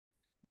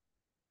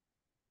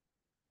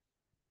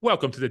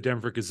Welcome to the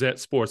Denver Gazette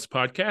Sports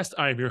Podcast.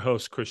 I am your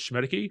host, Chris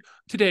Schmaedeke.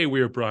 Today,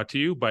 we are brought to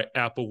you by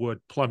Applewood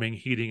Plumbing,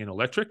 Heating, and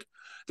Electric.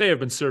 They have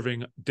been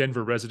serving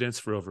Denver residents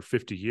for over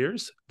 50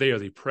 years. They are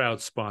the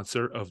proud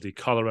sponsor of the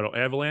Colorado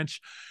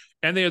Avalanche,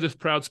 and they are the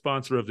proud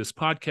sponsor of this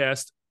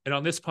podcast. And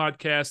on this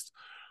podcast,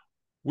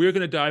 we're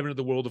going to dive into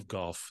the world of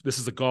golf. This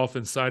is a Golf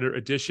Insider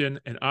edition,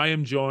 and I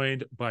am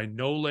joined by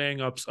No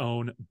Laying Up's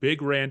own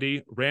Big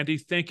Randy. Randy,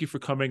 thank you for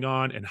coming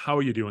on, and how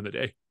are you doing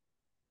today?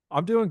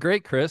 I'm doing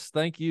great, Chris.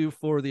 Thank you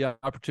for the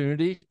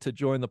opportunity to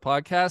join the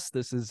podcast.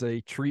 This is a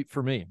treat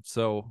for me.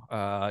 So,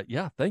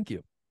 thank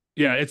you.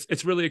 Yeah,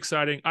 it's really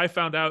exciting. I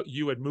found out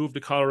you had moved to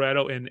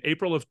Colorado in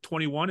April of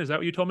 21. Is that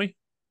what you told me?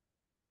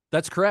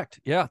 That's correct.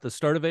 Yeah, the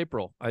start of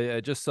April. I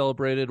just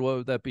celebrated, what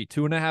would that be,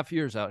 2.5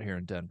 years out here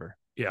in Denver.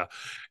 Yeah.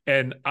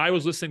 And I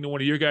was listening to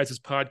one of your guys'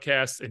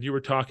 podcasts, and you were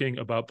talking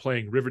about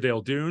playing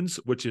Riverdale Dunes,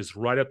 which is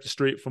right up the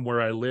street from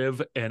where I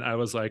live. And I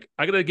was like,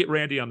 I got to get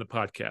Randy on the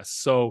podcast.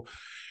 So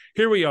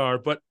here we are,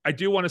 but I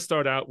do want to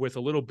start out with a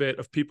little bit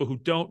of people who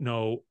don't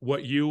know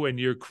what you and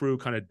your crew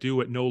kind of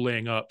do at No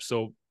Laying Up.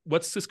 So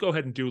let's just go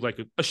ahead and do like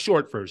a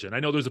short version.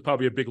 I know there's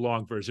probably a big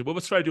long version, but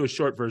let's try to do a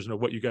short version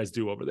of what you guys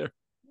do over there.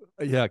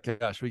 Yeah,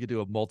 gosh, we could do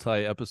a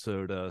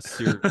multi-episode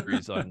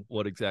series on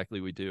what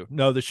exactly we do.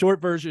 No, the short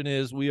version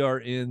is we are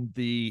in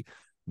the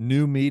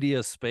new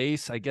media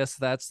space. I guess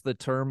that's the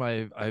term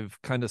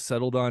I've kind of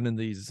settled on in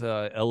these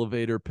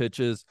elevator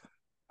pitches.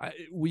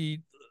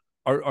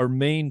 Our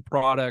main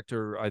product,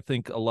 or I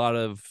think a lot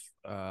of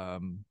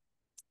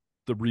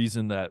the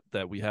reason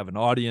that we have an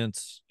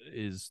audience,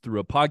 is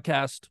through a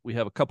podcast. We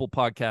have a couple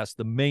podcasts,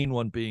 the main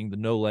one being the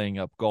No Laying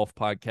Up Golf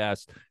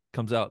Podcast.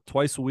 Comes out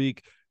twice a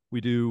week.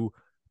 We do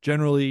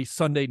generally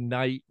Sunday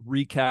night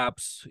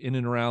recaps in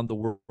and around the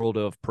world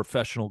of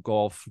professional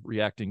golf,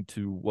 reacting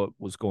to what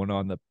was going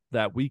on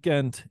that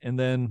weekend. And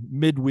then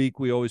midweek,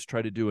 we always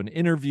try to do an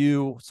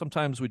interview.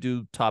 Sometimes we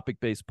do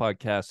topic-based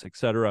podcasts,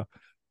 etc.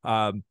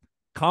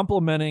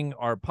 Complementing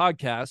our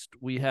podcast,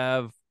 we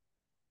have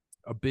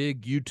a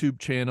big YouTube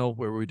channel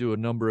where we do a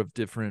number of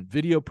different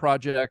video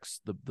projects,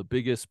 the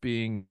biggest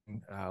being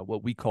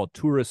what we call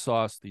tourist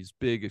sauce, these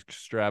big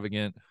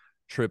extravagant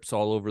trips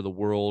all over the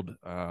world,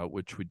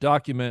 which we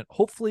document,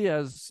 hopefully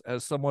as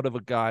somewhat of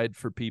a guide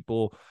for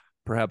people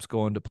perhaps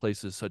going to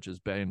places such as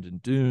Bandon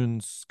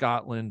Dunes,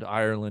 Scotland,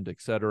 Ireland,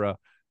 etc.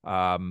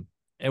 And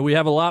we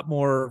have a lot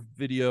more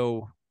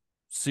video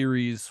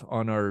series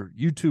on our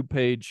YouTube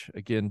page.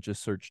 Again,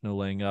 just search No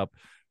Laying Up.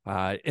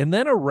 And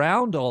then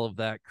around all of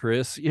that,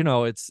 Chris,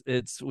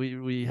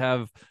 we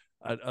have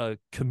a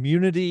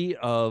community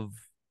of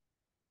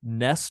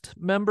Nest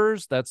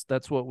members.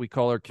 That's what we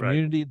call our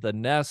community, right. The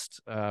Nest.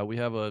 We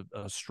have a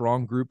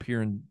strong group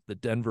here in the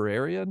Denver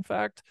area, in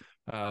fact,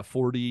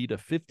 40 to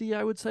 50,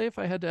 I would say, if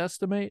I had to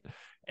estimate.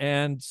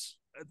 And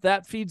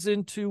that feeds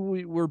into,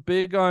 we're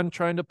big on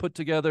trying to put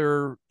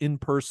together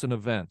in-person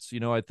events.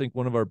 I think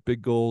one of our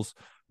big goals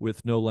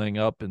with No Laying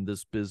Up in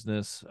this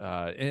business,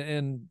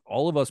 and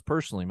all of us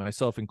personally,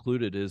 myself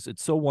included, is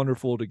it's so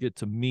wonderful to get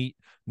to meet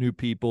new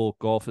people.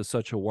 Golf is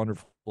such a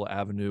wonderful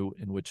avenue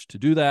in which to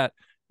do that.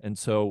 And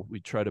so we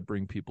try to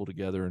bring people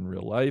together in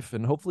real life,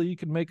 and hopefully you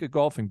can make a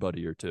golfing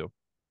buddy or two.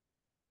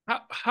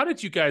 How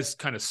did you guys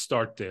kind of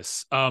start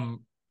this? I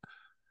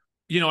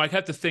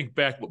have to think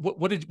back.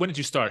 When did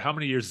you start? How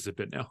many years has it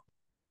been now?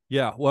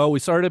 Yeah, well, we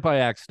started by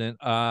accident.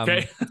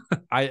 Okay.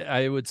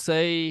 I would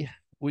say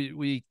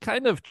we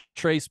kind of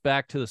trace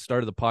back to the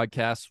start of the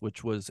podcast,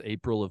 which was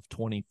April of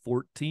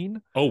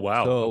 2014. Oh,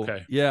 wow. So,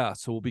 okay. Yeah,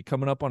 so we'll be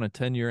coming up on a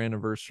 10-year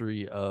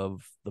anniversary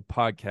of the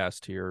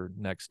podcast here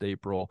next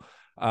April.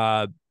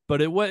 But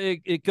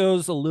it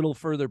goes a little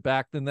further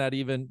back than that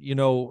even.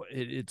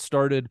 It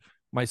started,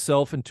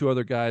 myself and two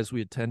other guys, we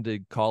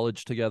attended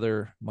college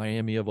together,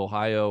 Miami of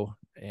Ohio,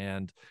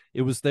 and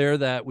it was there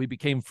that we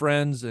became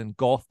friends, and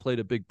golf played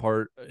a big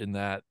part in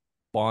that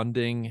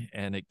bonding,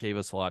 and it gave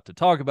us a lot to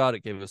talk about.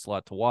 It gave us a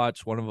lot to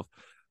watch. One of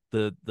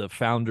the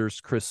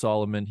founders, Chris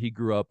Solomon, he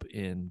grew up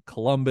in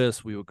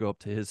Columbus. We would go up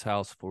to his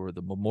house for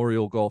the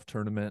Memorial Golf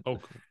Tournament. Oh,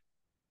 cool.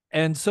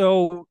 And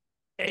so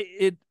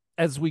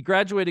as we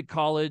graduated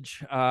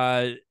college,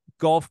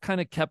 golf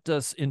kind of kept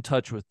us in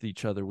touch with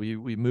each other.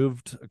 We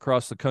moved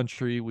across the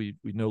country. We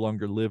no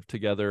longer lived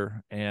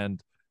together,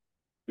 and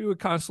we would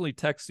constantly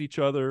text each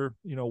other,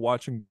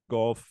 watching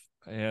golf,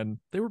 and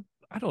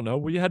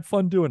we had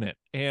fun doing it.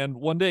 And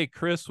one day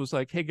Chris was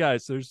like, "Hey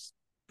guys, there's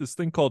this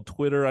thing called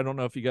Twitter. I don't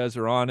know if you guys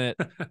are on it,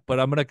 but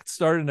I'm going to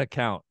start an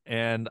account."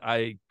 And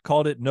I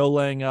called it No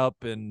Laying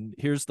Up, and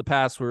here's the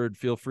password.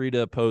 Feel free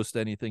to post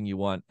anything you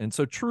want. And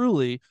so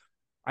truly,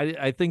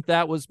 I think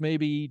that was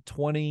maybe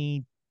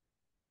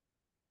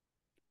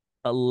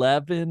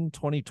 2011,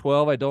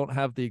 2012. I don't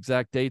have the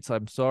exact dates.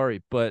 I'm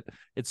sorry, but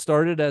it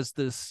started as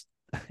this,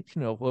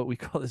 what we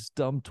call this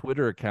dumb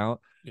Twitter account.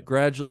 Yeah.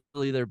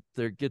 Gradually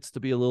there gets to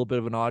be a little bit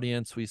of an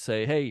audience. We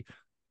say, hey,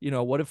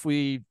 what if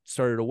we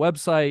started a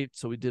website?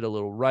 So we did a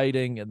little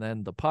writing, and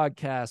then the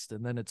podcast,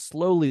 and then it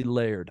slowly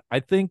layered.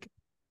 I think,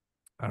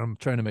 I'm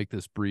trying to make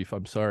this brief,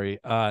 I'm sorry.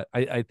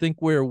 I think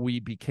where we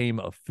became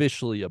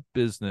officially a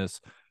business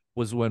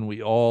was when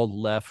we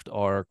all left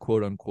our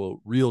quote unquote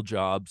real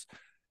jobs.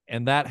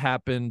 And that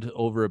happened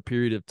over a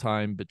period of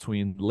time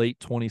between late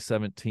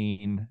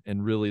 2017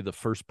 and really the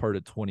first part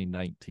of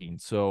 2019.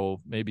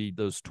 So maybe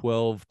those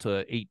 12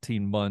 to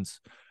 18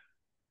 months,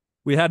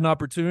 we had an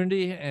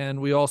opportunity and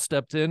we all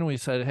stepped in. We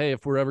said, hey,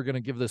 if we're ever going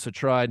to give this a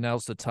try,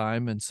 now's the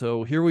time. And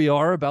so here we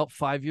are about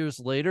 5 years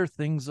later.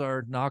 Things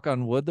are, knock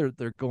on wood,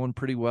 they're going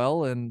pretty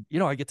well. And, you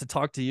know, I get to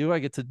talk to you. I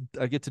get to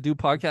do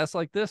podcasts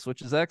like this,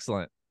 which is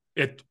excellent.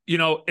 It's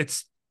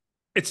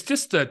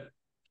just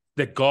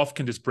that golf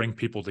can just bring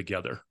people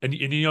together. And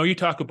you know, you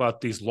talk about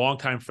these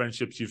longtime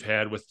friendships you've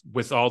had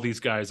with all these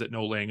guys that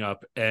know laying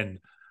up. And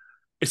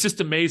it's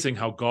just amazing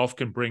how golf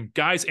can bring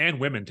guys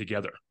and women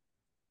together.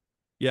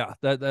 Yeah,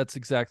 that's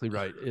exactly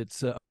right.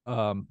 It's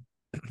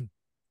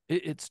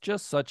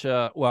just such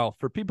a, well,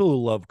 for people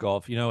who love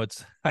golf, you know,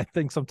 it's, I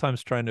think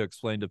sometimes trying to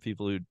explain to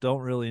people who don't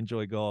really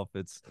enjoy golf,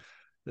 it's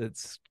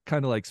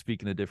kind of like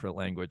speaking a different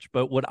language.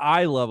 But what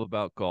I love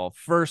about golf,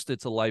 first,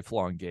 it's a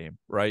lifelong game,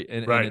 right?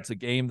 And it's a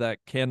game that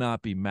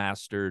cannot be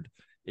mastered.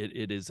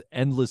 It is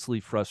endlessly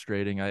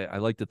frustrating. I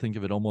like to think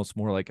of it almost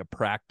more like a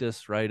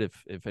practice, right?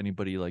 If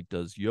anybody like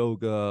does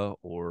yoga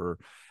or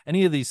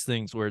any of these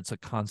things where it's a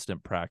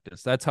constant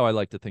practice, that's how I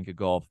like to think of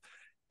golf.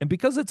 And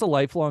because it's a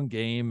lifelong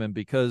game, and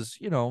because,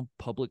 you know,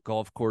 public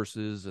golf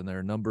courses and there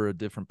are a number of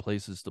different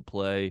places to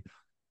play,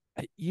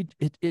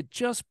 it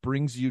just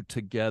brings you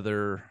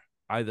together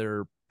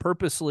either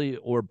purposely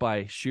or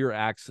by sheer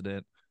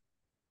accident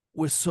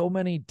with so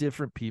many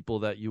different people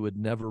that you would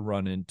never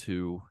run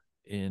into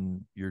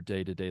in your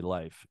day-to-day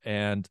life.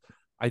 And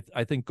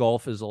I think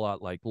golf is a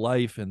lot like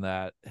life in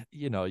that,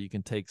 you know, you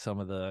can take some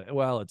of the,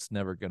 well, it's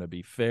never going to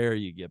be fair.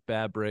 You get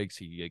bad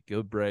breaks, you get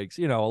good breaks,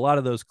 you know, a lot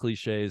of those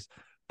cliches,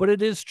 but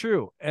it is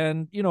true.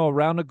 And, you know,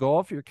 around a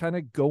golf, you're kind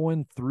of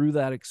going through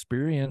that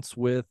experience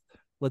with,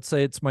 let's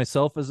say it's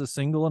myself as a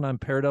single and I'm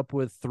paired up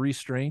with three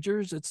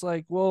strangers. It's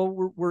like, well,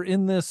 we're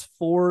in this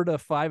 4 to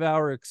 5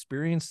 hour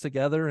experience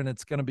together, and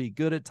it's going to be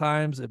good at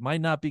times. It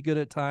might not be good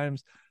at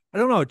times. I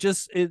don't know.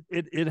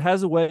 It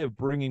has a way of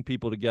bringing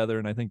people together,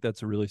 and I think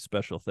that's a really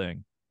special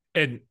thing.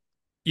 And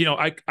you know,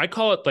 I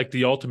call it like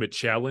the ultimate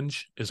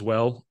challenge as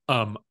well.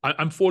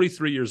 I'm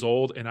 43 years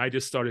old, and I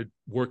just started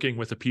working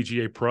with a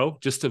PGA Pro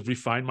just to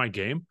refine my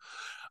game.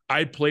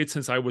 I played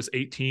since I was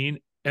 18,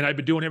 and I've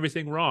been doing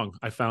everything wrong.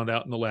 I found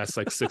out in the last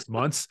like 6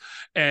 months,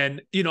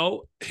 and you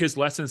know, his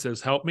lessons has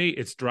helped me.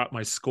 It's dropped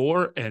my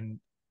score, and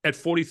at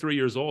 43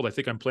 years old, I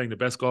think I'm playing the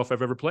best golf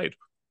I've ever played.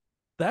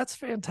 That's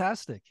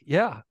fantastic.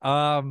 Yeah.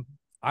 I'm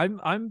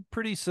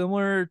pretty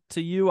similar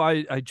to you.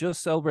 I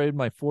just celebrated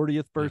my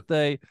 40th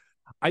birthday.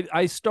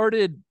 I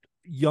started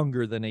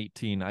younger than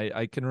 18.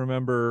 I can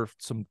remember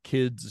some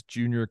kids'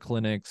 junior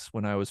clinics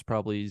when I was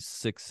probably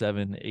 6,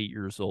 7, 8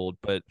 years old,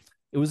 but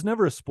it was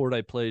never a sport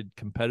I played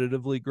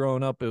competitively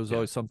growing up. It was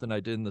always something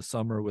I did in the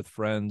summer with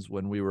friends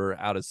when we were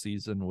out of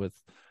season with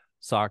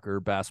soccer,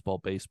 basketball,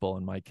 baseball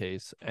in my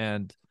case.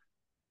 And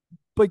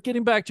but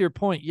getting back to your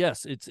point,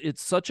 yes,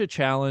 it's such a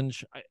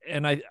challenge.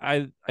 And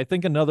I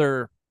think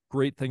another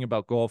great thing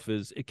about golf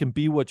is it can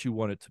be what you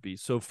want it to be.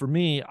 So for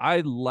me, I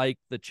like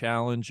the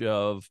challenge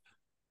of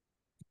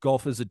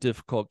golf is a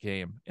difficult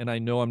game, and I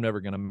know I'm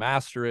never going to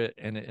master it.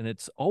 And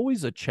it's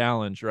always a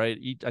challenge, right?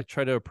 I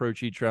try to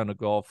approach each round of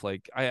golf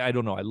like, I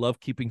don't know. I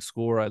love keeping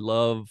score. I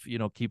love, you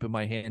know, keeping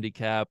my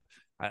handicap.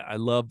 I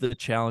love the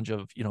challenge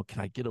of, you know, can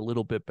I get a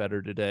little bit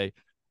better today?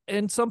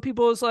 And some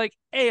people is like,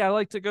 hey, I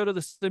like to go to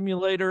the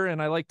simulator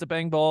and I like to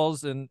bang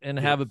balls and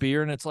have a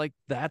beer. And it's like,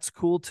 that's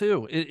cool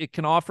too. It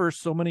can offer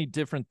so many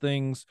different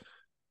things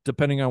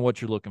depending on what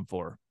you're looking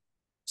for.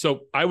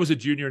 So I was a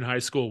junior in high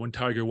school when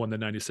Tiger won the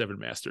 97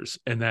 Masters,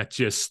 and that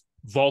just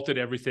vaulted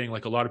everything.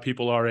 Like a lot of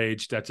people our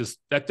age,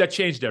 that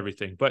changed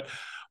everything. But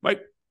my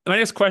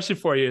next question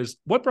for you is,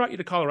 what brought you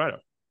to Colorado?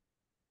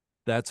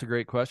 That's a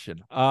great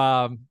question.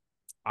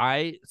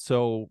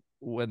 So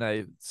when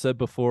I said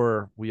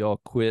before we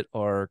all quit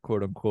our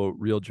quote unquote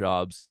real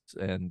jobs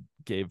and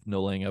gave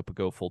No Laying Up a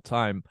go full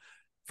time,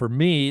 for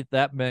me,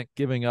 that meant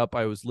giving up.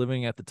 I was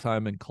living at the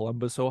time in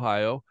Columbus,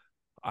 Ohio.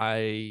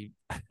 I've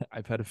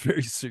had a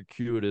very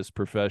circuitous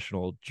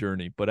professional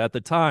journey, but at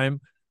the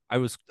time I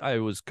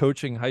was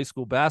coaching high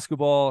school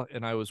basketball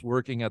and I was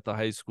working at the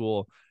high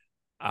school.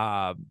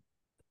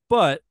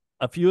 But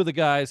a few of the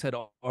guys had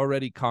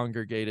already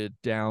congregated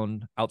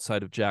down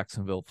outside of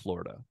Jacksonville,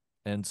 Florida.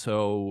 And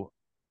so,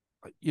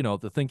 you know,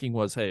 the thinking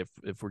was, hey,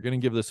 if we're going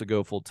to give this a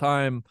go full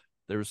time,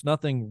 there's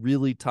nothing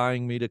really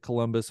tying me to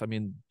Columbus. I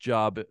mean,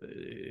 job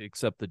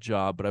except the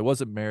job, but I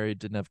wasn't married,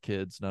 didn't have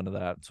kids, none of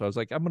that. So I was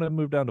like, I'm going to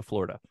move down to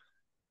Florida.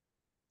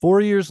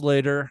 4 years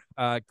later,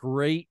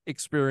 great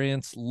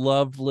experience.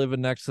 Loved living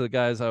next to the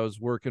guys I was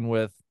working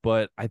with,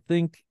 but I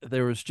think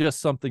there was just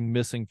something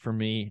missing for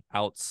me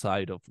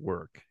outside of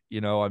work.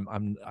 You know,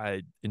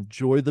 I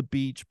enjoy the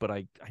beach, but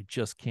I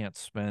just can't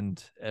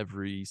spend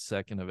every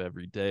second of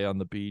every day on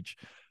the beach.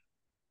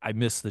 I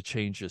miss the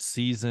change of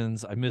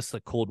seasons. I miss the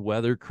cold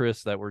weather,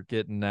 Chris, that we're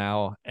getting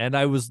now. And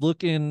I was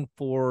looking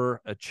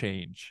for a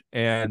change.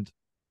 And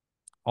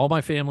all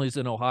my family's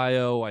in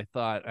Ohio. I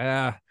thought,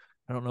 I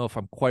don't know if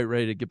I'm quite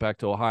ready to get back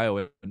to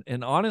Ohio.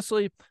 And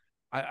honestly,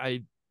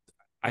 I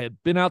had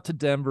been out to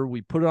Denver.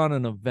 We put on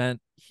an event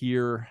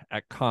here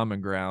at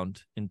Common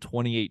Ground in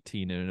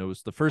 2018, and it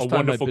was the first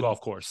time wonderful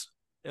golf course.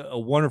 A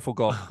wonderful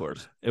golf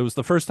course. It was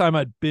the first time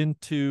I'd been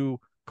to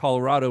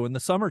Colorado in the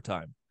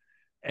summertime,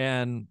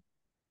 and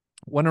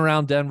went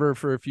around Denver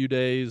for a few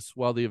days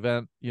while the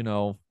event,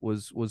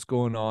 was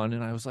going on.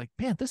 And I was like,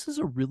 man, this is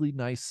a really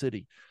nice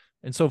city.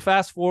 And so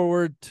fast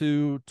forward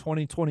to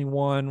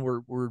 2021,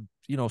 we're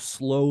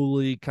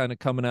slowly kind of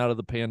coming out of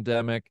the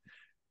pandemic.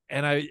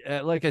 And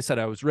like I said,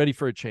 I was ready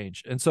for a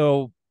change. And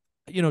so,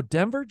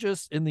 Denver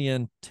just in the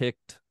end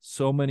ticked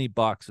so many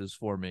boxes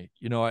for me.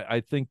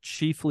 I think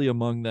chiefly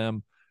among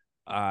them,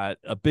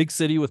 a big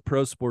city with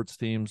pro sports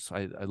teams.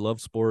 I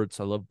love sports.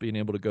 I love being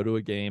able to go to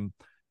a game.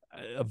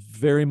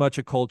 Very much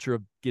a culture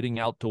of getting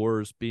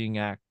outdoors, being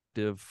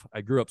active.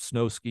 I grew up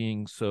snow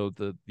skiing, so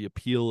the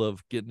appeal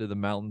of getting to the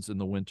mountains in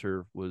the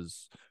winter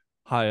was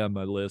high on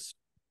my list.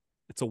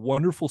 It's a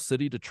wonderful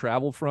city to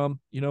travel from.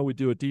 We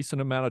do a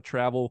decent amount of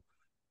travel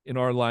in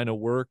our line of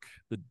work.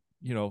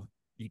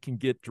 You can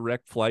get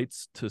direct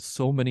flights to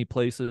so many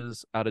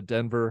places out of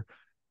Denver.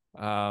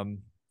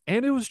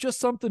 And it was just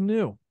something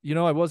new.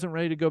 I wasn't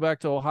ready to go back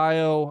to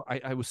Ohio.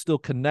 I was still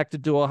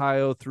connected to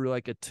Ohio through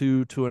like a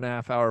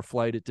 2.5 hour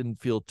flight. It didn't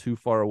feel too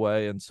far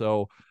away. And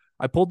so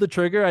I pulled the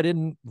trigger. I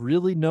didn't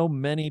really know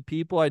many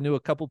people. I knew a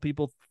couple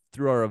people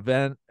through our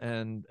event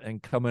and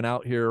coming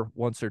out here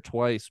once or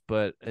twice,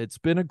 but it's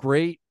been a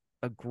great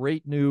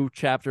new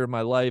chapter in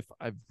my life.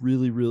 I've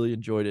really, really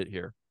enjoyed it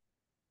here.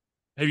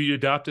 Have you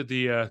adopted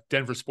the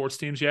Denver sports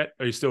teams yet?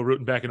 Or are you still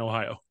rooting back in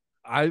Ohio?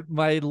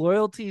 My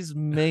loyalty's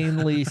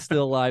mainly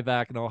still lie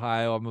back in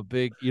Ohio. I'm a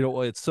big,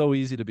 it's so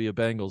easy to be a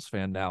Bengals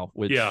fan now,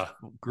 which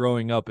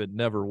growing up, it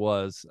never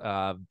was.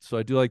 So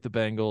I do like the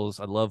Bengals.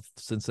 I love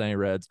Cincinnati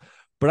Reds,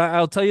 but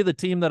I'll tell you the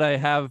team that I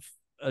have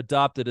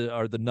adopted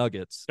are the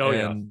Nuggets.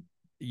 And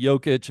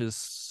Jokic is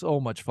so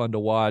much fun to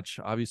watch.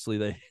 Obviously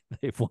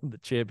they've won the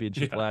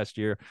championship last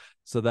year,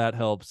 so that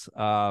helps.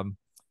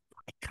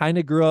 Kind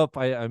of grew up,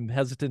 I'm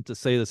hesitant to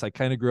say this, I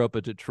kind of grew up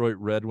a Detroit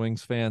Red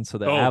Wings fan, so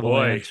the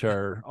Avalanche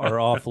are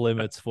off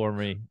limits for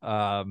me.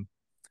 But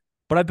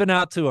I've been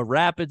out to a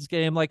Rapids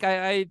game. Like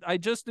I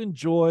just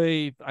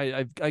enjoy,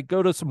 I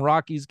go to some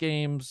Rockies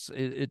games.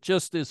 It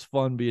just is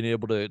fun being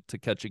able to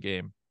catch a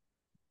game.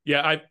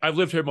 Yeah, I've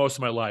lived here most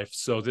of my life,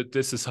 so that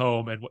this is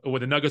home. And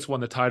when the Nuggets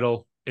won the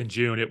title in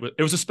June,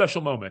 it was a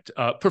special moment,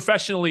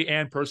 professionally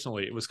and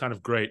personally. It was kind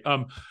of great.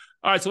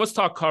 All right, so let's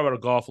talk Colorado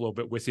golf a little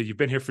bit with you. You've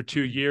been here for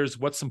 2 years.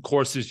 What's some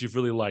courses you've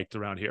really liked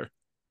around here?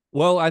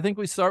 Well, I think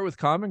we start with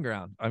Common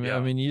Ground. I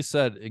mean, you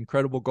said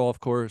incredible golf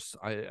course.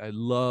 I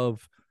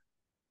love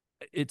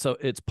it's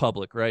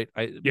public, right?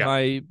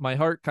 My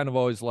heart kind of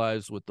always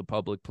lies with the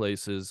public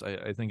places.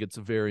 I think it's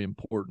very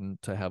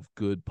important to have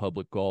good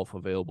public golf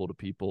available to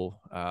people.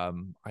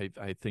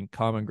 I think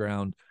Common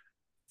Ground,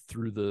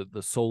 through the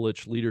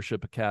Solich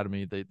Leadership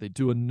Academy, they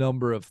do a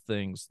number of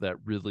things that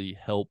really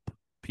help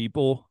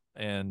people,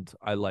 and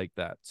I like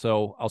that.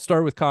 So I'll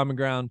start with Common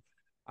Ground.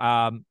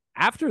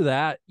 After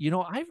that,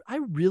 I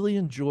really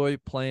enjoy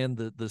playing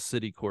the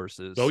city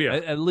courses. Oh yeah,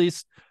 at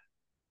least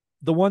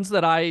the ones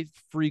that I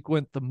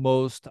frequent the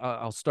most.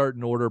 I'll start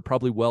in order.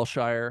 Probably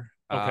Welshire.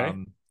 Okay.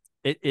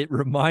 It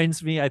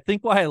reminds me, I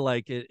think why I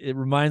like it, it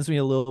reminds me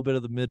a little bit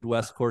of the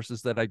Midwest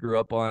courses that I grew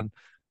up on.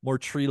 More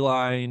tree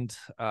lined.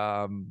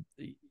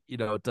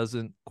 It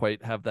doesn't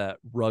quite have that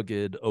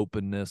rugged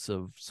openness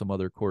of some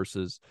other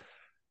courses.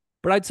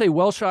 But I'd say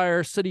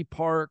Welshire, City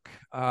Park,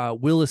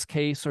 Willis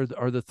Case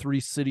are the three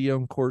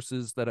city-owned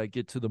courses that I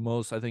get to the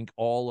most. I think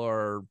all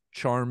are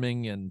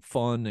charming and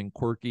fun and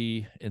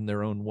quirky in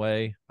their own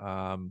way.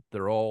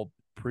 They're all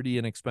pretty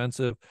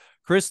inexpensive.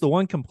 Chris, the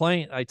one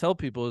complaint I tell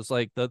people is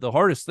like the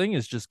hardest thing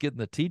is just getting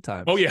the tee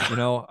times. Oh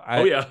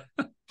yeah.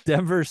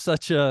 Denver's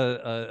such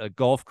a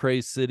golf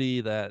crazed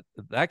city that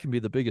can be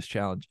the biggest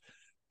challenge.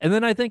 And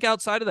then I think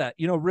outside of that,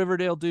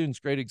 Riverdale Dunes,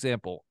 great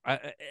example.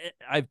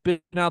 I've been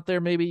out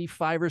there maybe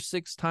 5 or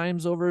 6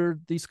 times over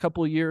these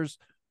couple of years.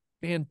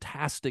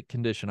 Fantastic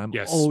condition. I'm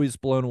always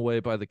blown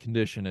away by the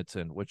condition it's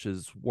in, which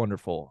is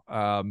wonderful.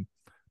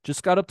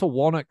 Just got up to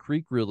Walnut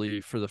Creek really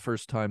for the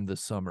first time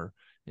this summer.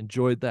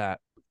 Enjoyed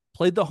that.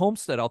 Played the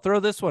Homestead. I'll throw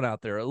this one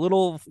out there. A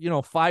little,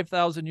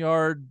 5,000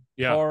 yard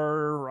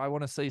par, I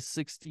want to say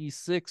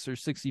 66 or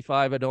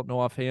 65. I don't know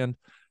offhand.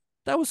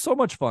 That was so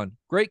much fun.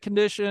 Great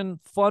condition,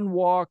 fun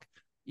walk,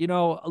 a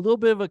little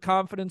bit of a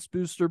confidence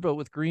booster, but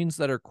with greens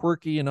that are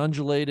quirky and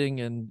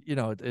undulating. And,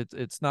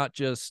 it's not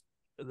just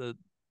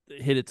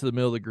hit it to the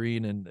middle of the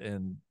green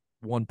and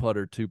one putt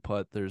or two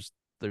putt. There's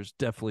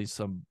definitely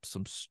some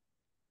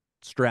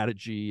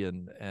strategy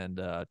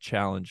and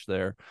challenge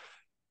there.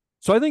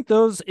 So I think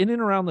those in and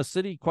around the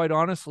city, quite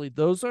honestly,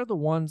 those are the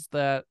ones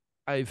that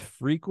I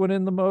frequent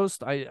in the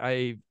most.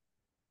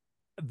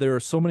 There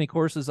are so many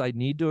courses I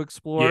need to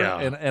explore.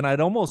 And I'd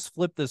almost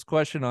flip this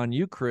question on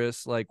you,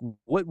 Chris. Like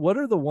what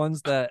are the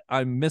ones that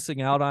I'm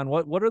missing out on?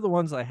 What are the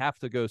ones I have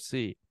to go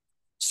see?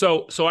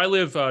 So I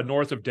live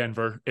north of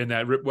Denver in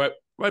that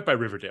right by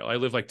Riverdale. I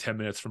live like 10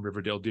 minutes from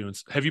Riverdale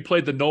Dunes. Have you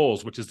played the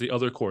Knolls, which is the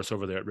other course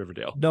over there at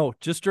Riverdale? No,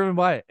 just driven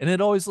by it, and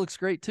it always looks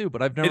great too.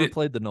 But I've never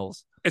played the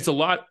Knolls. It's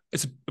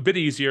a bit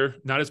easier,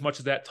 not as much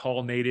as that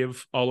tall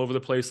native all over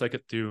the place like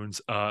at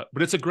Dunes. But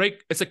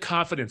it's a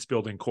confidence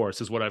building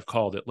course is what I've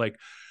called it. Like,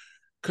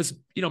 because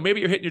maybe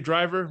you're hitting your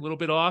driver a little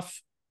bit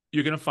off,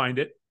 you're gonna find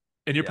it,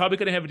 and you're probably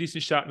gonna have a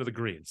decent shot into the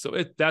green.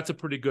 So that's a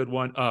pretty good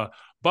one.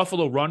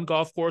 Buffalo Run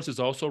Golf Course is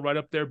also right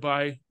up there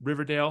by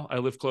Riverdale. I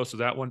live close to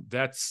that one.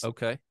 That's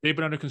okay. They've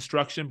been under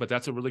construction, but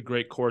that's a really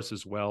great course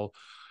as well.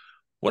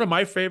 One of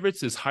my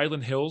favorites is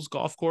Highland Hills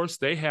Golf Course.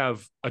 They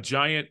have a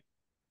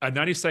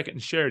 92nd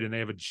and Sheridan. They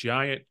have a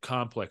giant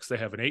complex. They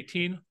have an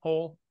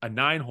 18-hole, a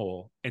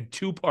 9-hole, and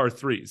 2 par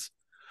 3s.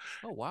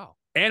 Oh, wow.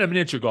 And a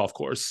miniature golf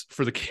course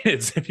for the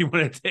kids if you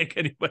want to take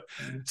anybody.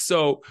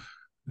 So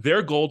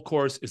their gold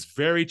course is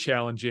very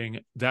challenging.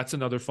 That's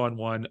another fun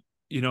one.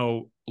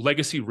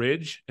 Legacy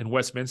Ridge in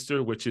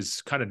Westminster, which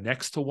is kind of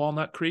next to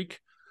Walnut Creek,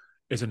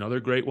 is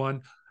another great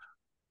one.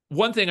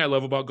 One thing I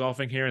love about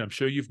golfing here, and I'm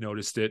sure you've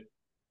noticed it,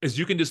 is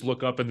you can just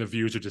look up and the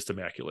views are just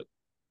immaculate.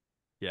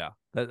 Yeah,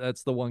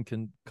 that's the one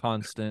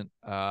constant.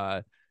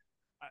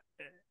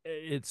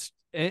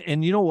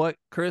 And you know what,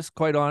 Chris?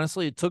 Quite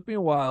honestly, it took me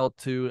a while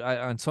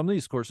on some of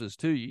these courses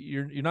too.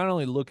 You're not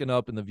only looking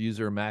up and the views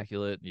are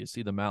immaculate, you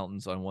see the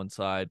mountains on one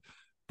side,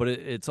 but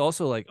it's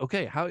also like,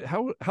 okay,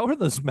 how are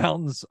those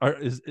mountains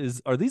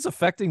are these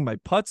affecting my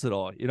putts at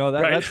all?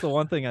 Right. That's the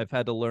one thing I've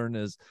had to learn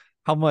is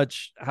how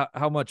much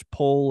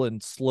pull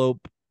and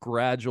slope,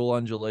 gradual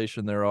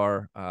undulation there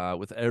are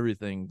with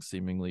everything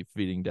seemingly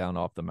feeding down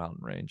off the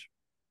mountain range.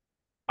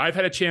 I've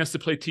had a chance to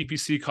play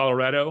TPC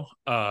Colorado,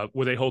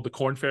 where they hold the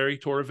Corn Ferry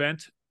Tour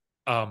event.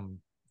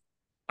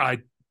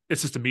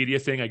 It's just a media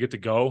thing. I get to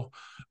go.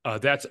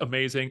 That's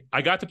amazing.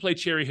 I got to play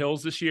Cherry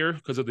Hills this year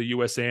because of the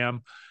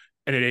USAM,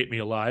 and it ate me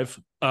alive.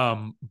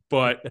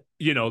 But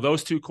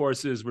those 2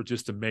 courses were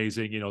just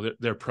amazing.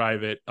 They're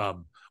private.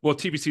 Well,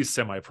 TPC is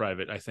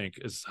semi-private, I think,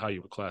 is how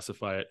you would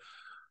classify it.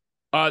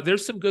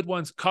 There's some good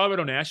ones.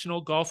 Colorado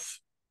National Golf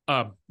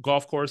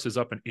Course is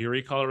up in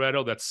Erie,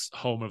 Colorado. That's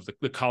home of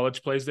the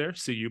college plays there.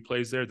 CU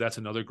plays there. That's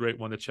another great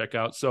one to check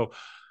out. So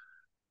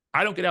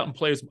I don't get out and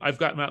play. I've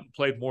gotten out and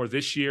played more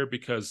this year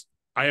because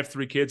I have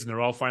 3 kids and they're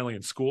all finally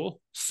in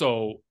school.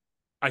 So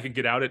I can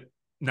get out at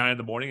 9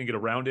 a.m. and get a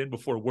round in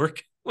before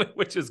work,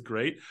 which is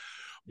great.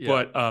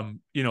 Yeah. But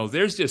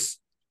there's just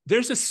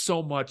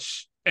so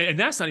much, and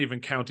that's not even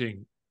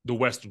counting the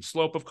western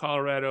slope of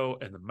Colorado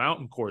and the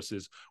mountain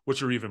courses,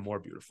 which are even more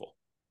beautiful.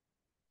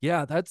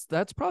 Yeah, that's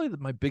probably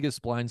my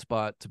biggest blind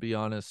spot, to be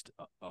honest.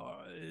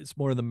 It's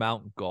more the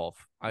mountain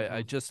golf.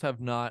 I just have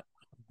not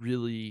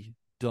really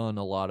done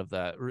a lot of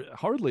that,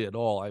 hardly at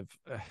all. I've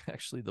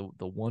actually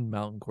the one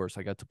mountain course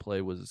I got to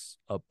play was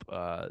up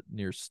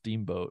near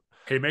Steamboat.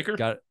 Haymaker?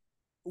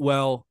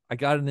 I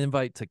got an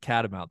invite to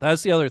Catamount.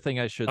 That's the other thing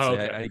I should say.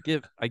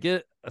 Okay. I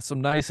get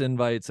some nice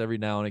invites every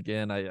now and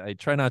again. I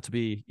try not to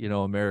be,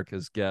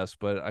 America's guest,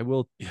 but I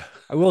will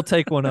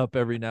take one up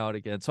every now and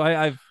again. So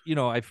I've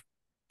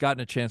gotten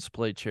a chance to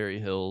play Cherry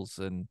Hills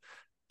and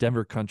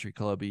Denver Country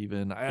Club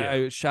even.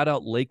 I shout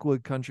out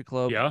Lakewood Country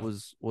Club. Yeah.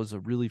 was a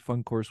really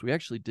fun course. We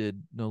actually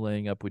did no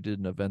laying up. We did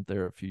an event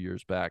there a few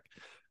years back.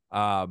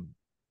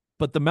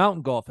 But the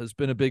mountain golf has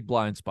been a big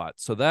blind spot.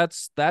 So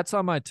that's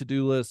on my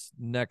to-do list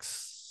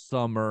next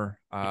summer.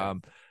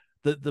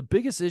 The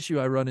biggest issue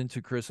I run into,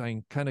 Chris, I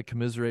can kind of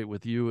commiserate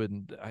with you,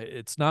 and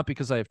it's not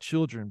because I have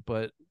children,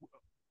 but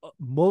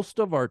most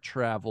of our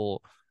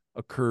travel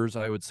occurs,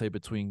 I would say,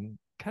 between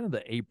kind of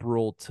the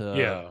April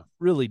to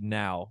really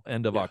now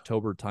end of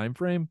October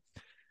timeframe.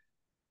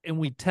 And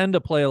we tend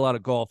to play a lot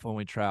of golf when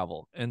we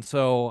travel. And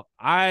so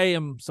I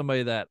am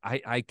somebody that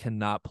I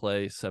cannot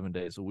play 7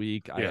 days a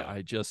week.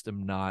 I just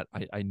am not,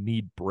 I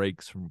need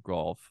breaks from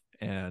golf.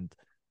 And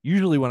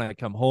usually when I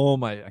come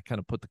home, I kind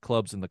of put the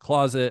clubs in the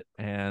closet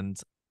and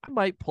I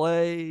might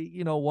play,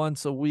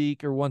 once a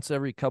week or once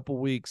every couple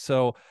weeks.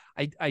 So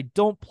I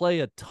don't play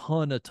a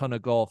ton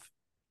of golf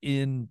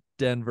in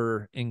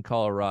Denver, in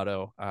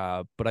Colorado,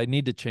 but I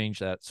need to change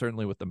that,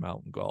 certainly with the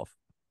mountain golf.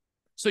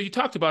 So you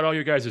talked about all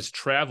your guys'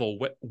 travel.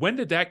 When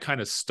did that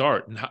kind of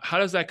start, and how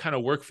does that kind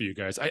of work for you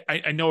guys?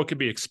 I know it can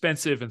be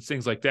expensive and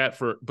things like that,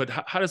 but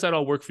how does that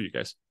all work for you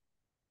guys?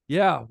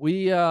 Yeah,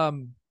 we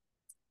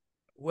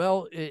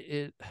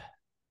it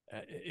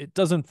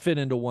doesn't fit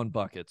into one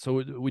bucket. So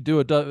we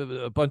do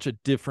a bunch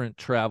of different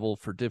travel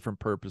for different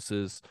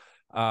purposes.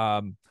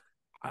 I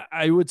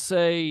would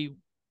say,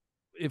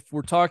 if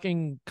we're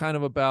talking kind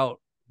of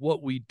about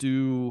what we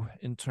do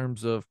in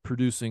terms of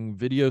producing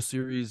video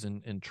series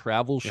and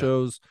travel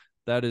shows,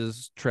 that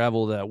is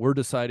travel that we're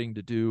deciding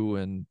to do.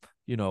 And,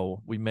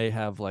 we may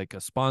have like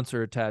a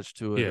sponsor attached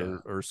to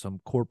it or some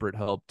corporate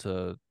help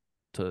to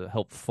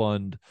help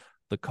fund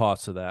the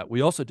costs of that.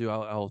 We also do,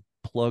 I'll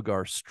plug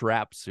our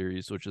Strap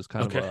series, which is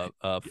kind of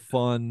a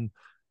fun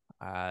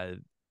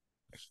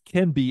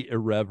can be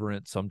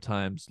irreverent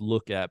sometimes,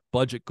 look at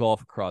budget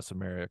golf across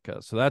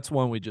America. So that's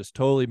one we just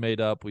totally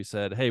made up. We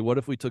said, hey, what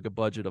if we took a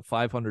budget of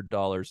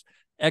 $500,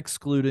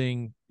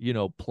 excluding,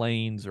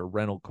 planes or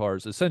rental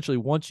cars? Essentially,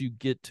 once you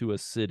get to a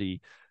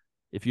city,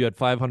 if you had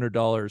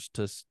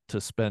 $500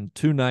 to spend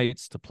 2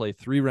 nights, to play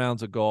 3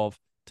 rounds of golf,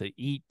 to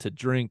eat, to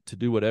drink, to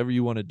do whatever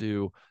you want to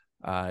do,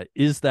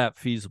 is that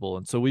feasible?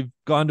 And so we've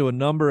gone to a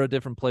number of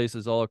different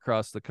places all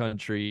across the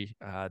country,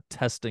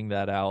 testing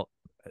that out.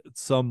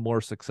 Some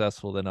more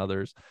successful than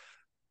others.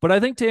 But I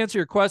think to answer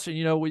your question,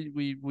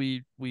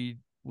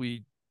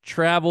 we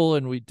travel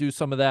and we do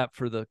some of that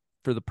for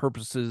the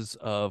purposes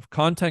of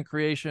content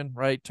creation,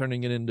 right?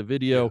 Turning it into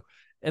video. Yeah.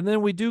 And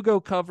then we do go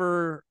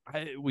cover,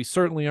 we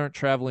certainly aren't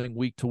traveling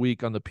week to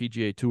week on the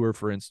PGA Tour,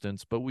 for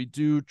instance, but we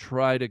do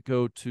try to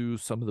go to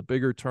some of the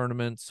bigger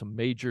tournaments, some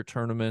major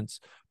tournaments,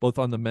 both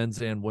on the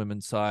men's and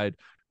women's side.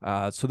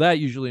 So that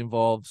usually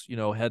involves,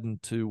 heading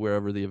to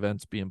wherever the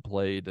event's being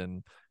played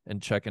and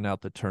checking out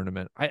the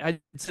tournament.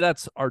 I'd say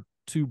that's our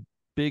 2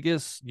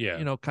 biggest,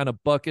 kind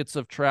of buckets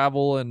of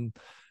travel. And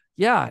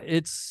yeah,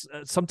 it's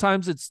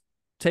sometimes it's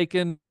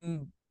taking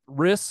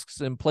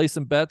risks and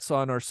placing bets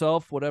on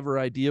ourselves, whatever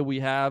idea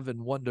we have,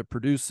 and wanting to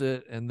produce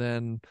it. And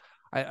then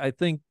I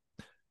think,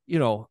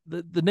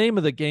 the name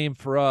of the game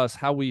for us,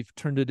 how we've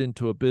turned it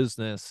into a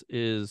business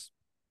is,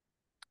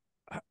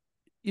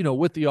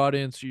 with the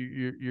audience,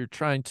 you're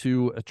trying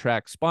to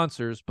attract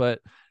sponsors, but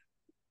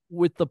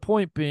with the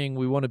point being,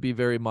 we want to be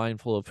very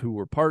mindful of who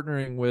we're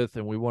partnering with,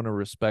 and we want to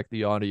respect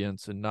the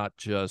audience and not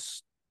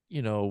just,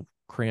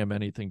 cram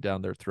anything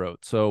down their throat.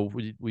 So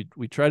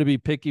we try to be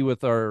picky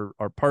with our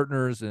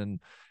partners and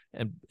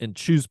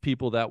choose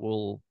people that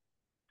will,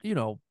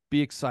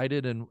 be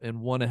excited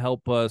and want to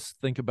help us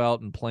think about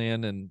and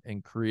plan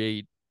and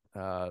create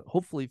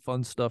hopefully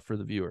fun stuff for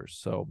the viewers.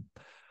 So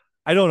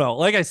I don't know.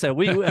 Like I said,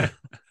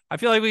 I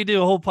feel like we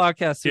do a whole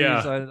podcast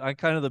series on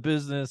kind of the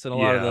business and a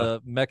lot of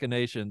the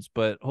machinations,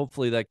 but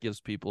hopefully that gives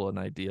people an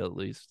idea at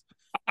least.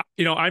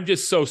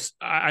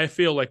 I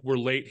feel like we're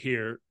late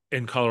here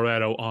in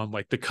Colorado on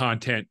like the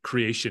content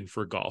creation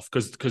for golf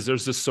because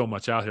there's just so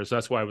much out here. So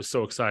that's why I was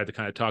so excited to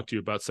kind of talk to you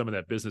about some of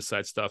that business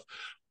side stuff.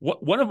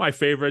 One of my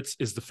favorites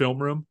is the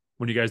film room,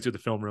 when you guys do the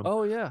film room.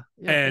 Oh yeah.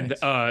 And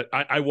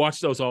I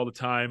watch those all the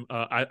time.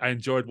 I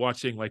enjoyed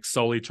watching like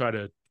Sully try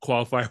to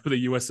qualify for the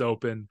US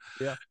Open.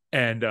 Yeah.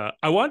 And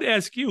I wanted to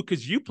ask you,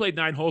 because you played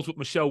 9 holes with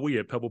Michelle Wie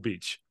at Pebble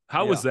Beach.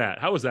 How was that?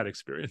 How was that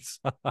experience?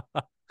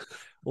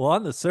 Well,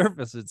 on the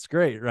surface, it's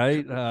great,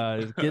 right?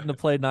 Getting to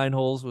play 9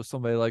 holes with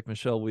somebody like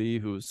Michelle Wie,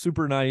 who was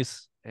super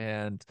nice,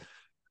 and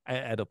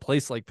at a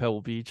place like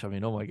Pebble Beach, I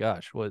mean, oh my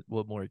gosh, what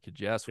more could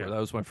you ask for? That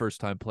was my first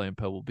time playing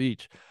Pebble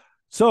Beach.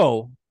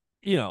 So,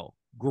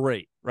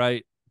 great,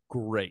 right?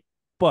 Great.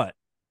 But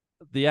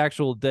the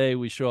actual day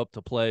we show up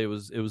to play, it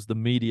was the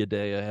media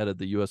day ahead of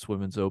the US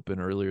Women's Open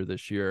earlier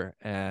this year,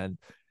 and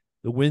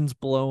the wind's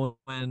blowing,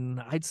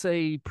 I'd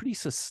say pretty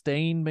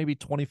sustained, maybe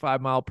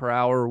 25 mile per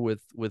hour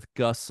with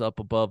gusts up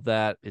above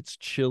that. It's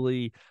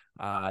chilly.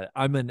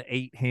 I'm an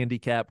 8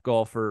 handicap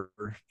golfer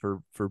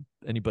for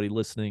anybody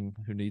listening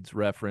who needs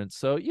reference.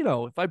 So,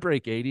 if I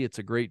break 80, it's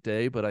a great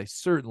day, but I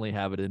certainly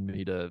have it in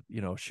me to,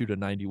 shoot a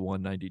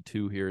 91,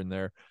 92 here and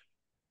there.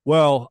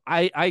 Well,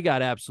 I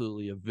got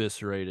absolutely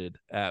eviscerated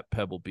at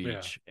Pebble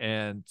Beach. Yeah.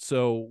 And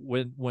so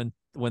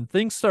when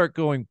things start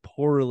going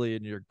poorly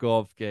in your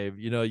golf game,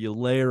 you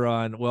layer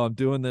on, well, I'm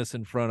doing this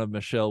in front of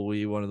Michelle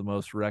Wie, one of the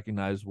most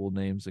recognizable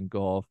names in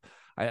golf.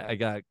 I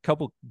got a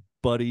couple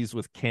buddies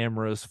with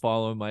cameras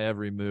following my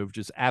every move,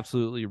 just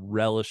absolutely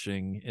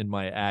relishing in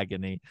my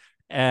agony.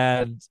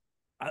 And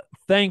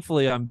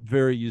thankfully, I'm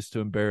very used to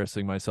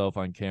embarrassing myself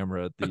on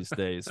camera these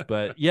days.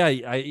 But yeah,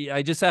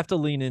 I just have to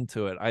lean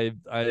into it.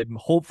 I'm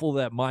hopeful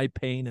that my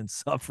pain and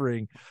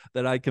suffering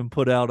that I can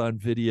put out on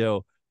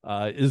video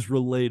is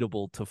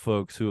relatable to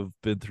folks who have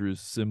been through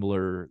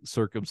similar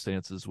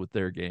circumstances with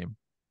their game.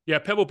 Yeah,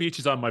 Pebble Beach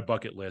is on my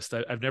bucket list.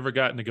 I've never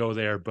gotten to go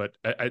there, but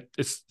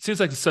it seems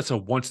like it's such a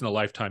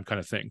once-in-a-lifetime kind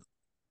of thing.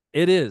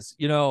 It is.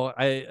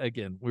 I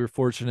was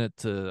fortunate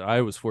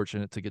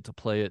to get to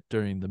play it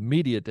during the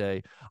media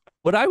day.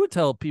 What I would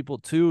tell people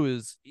too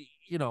is,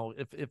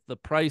 if the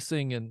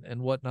pricing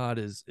and whatnot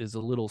is a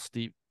little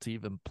steep to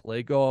even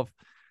play golf,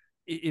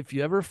 if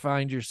you ever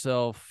find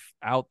yourself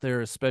out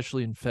there,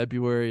 especially in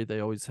February, they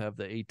always have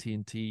the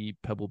AT&T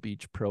Pebble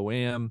Beach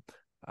Pro-Am.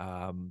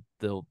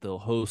 They'll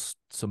host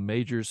some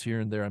majors here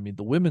and there. I mean,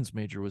 the women's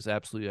major was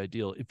absolutely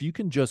ideal. If you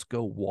can just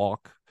go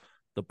walk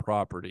the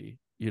property,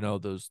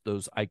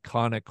 those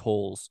iconic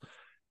holes,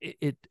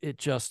 it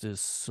just is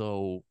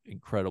so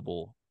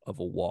incredible of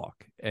a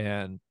walk.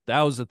 And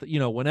that was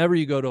whenever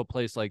you go to a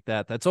place like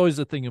that, that's always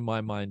the thing in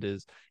my mind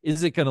is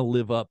it going to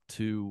live up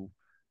to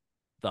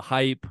the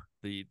hype,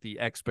 the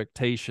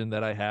expectation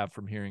that I have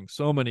from hearing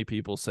so many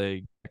people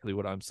say exactly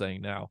what I'm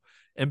saying now.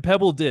 And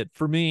Pebble did.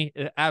 For me,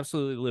 it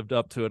absolutely lived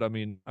up to it. I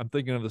mean, I'm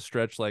thinking of the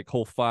stretch like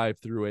hole 5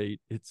 through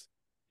 8.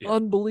 Yeah.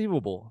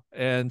 unbelievable.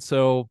 And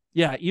so,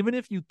 yeah, even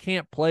if you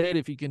can't play it,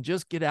 if you can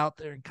just get out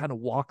there and kind of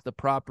walk the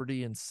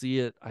property and see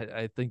it,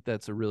 I think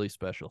that's a really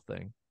special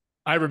thing.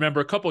 I remember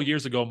a couple of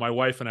years ago, my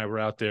wife and I were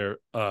out there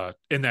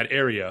in that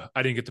area.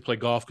 I didn't get to play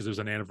golf because it was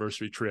an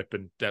anniversary trip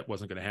and that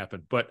wasn't going to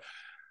happen. But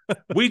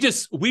we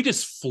just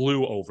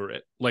flew over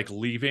it, like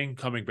leaving,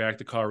 coming back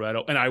to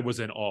Colorado, and I was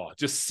in awe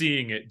just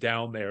seeing it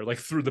down there, like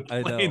through the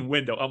I know. plane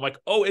window. I'm like,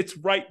 oh, it's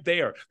right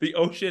there, the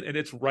ocean, and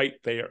it's right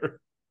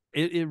there.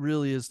 It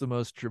really is the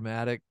most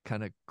dramatic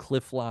kind of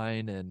cliff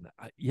line. And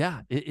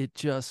yeah, it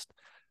just,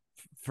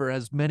 for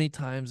as many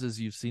times as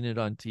you've seen it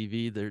on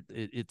TV,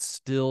 it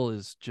still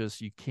is just,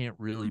 you can't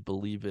really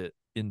believe it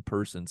in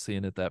person,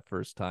 seeing it that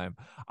first time.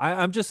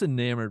 I'm just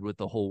enamored with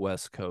the whole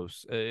West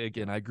Coast.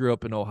 Again, I grew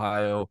up in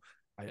Ohio.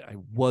 I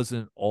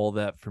wasn't all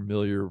that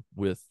familiar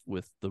with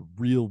the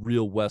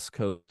real West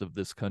Coast of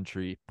this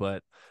country,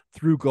 but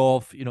through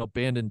golf,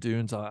 Bandon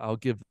Dunes, I'll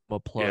give them a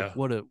plug.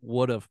 Yeah.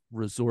 What a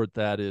resort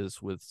that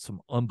is, with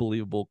some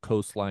unbelievable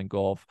coastline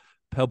golf,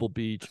 Pebble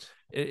Beach.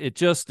 It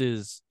just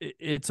is.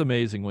 It's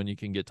amazing when you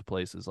can get to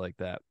places like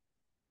that.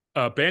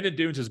 Bandon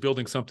Dunes is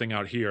building something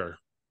out here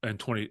in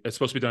 20. It's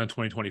supposed to be done in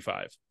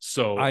 2025.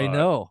 So I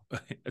know.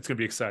 it's going to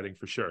be exciting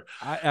for sure.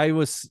 I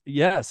was,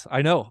 yes,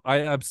 I know.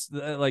 I'm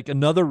like,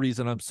 another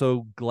reason I'm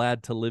so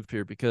glad to live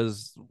here,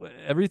 because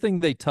everything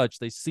they touch,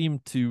 they seem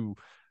to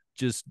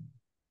just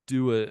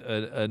do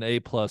an A+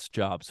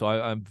 job. So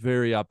I'm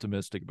very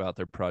optimistic about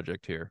their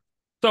project here.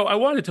 So I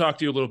wanted to talk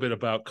to you a little bit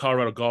about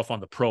Colorado golf on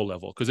the pro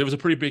level, because it was a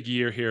pretty big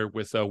year here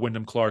with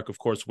Wyndham Clark, of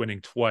course,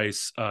 winning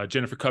twice.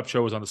 Jennifer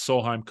Kupcho was on the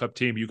Solheim Cup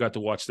team. You got to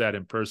watch that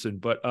in person.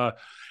 But,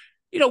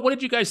 what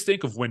did you guys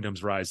think of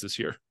Wyndham's rise this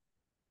year?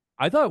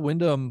 I thought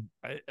Wyndham,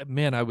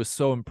 man, I was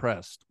so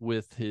impressed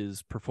with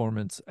his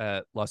performance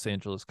at Los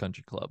Angeles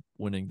Country Club,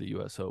 winning the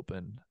U.S.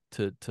 Open,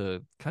 to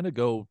kind of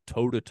go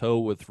toe-to-toe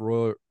with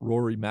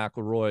Rory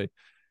McIlroy.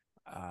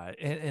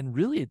 And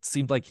really, it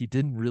seemed like he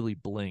didn't really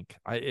blink.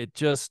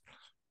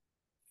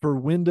 For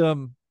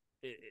Wyndham,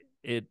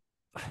 it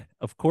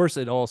of course,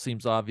 it all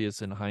seems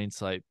obvious in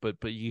hindsight, but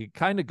you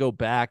kind of go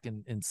back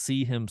and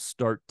see him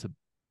start to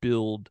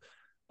build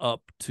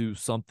up to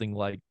something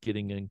like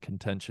getting in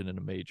contention in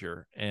a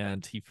major.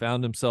 And he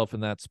found himself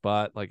in that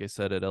spot, like I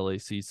said, at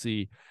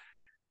LACC.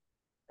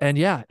 And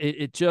yeah,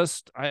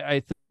 I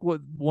think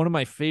one of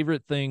my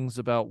favorite things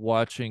about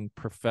watching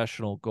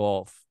professional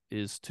golf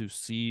is to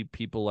see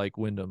people like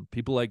Wyndham,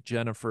 people like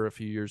Jennifer a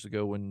few years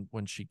ago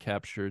when she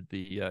captured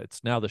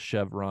it's now the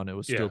Chevron. It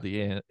was still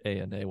the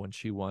ANA when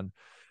she won.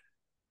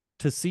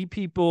 To see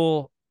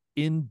people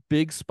in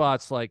big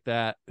spots like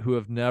that who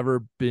have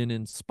never been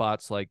in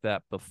spots like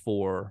that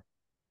before,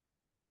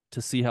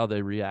 to see how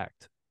they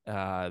react,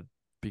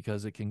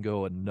 because it can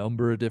go a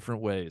number of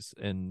different ways.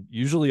 And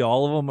usually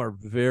all of them are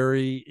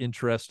very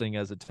interesting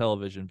as a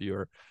television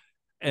viewer.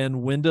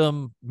 And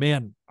Wyndham,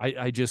 man,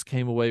 I just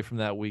came away from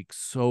that week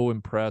so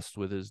impressed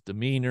with his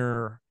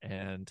demeanor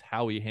and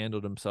how he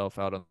handled himself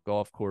out on the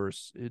golf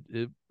course.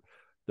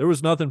 There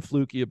was nothing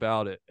fluky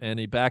about it. And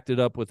he backed it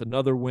up with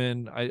another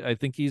win. I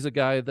think he's a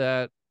guy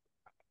that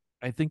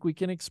I think we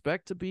can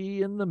expect to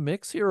be in the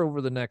mix here over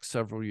the next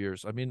several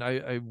years. I mean,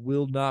 I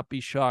will not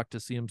be shocked to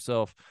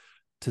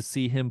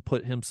see him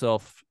put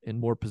himself in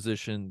more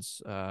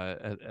positions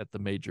at the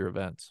major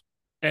events.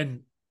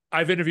 And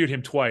I've interviewed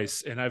him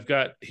twice, and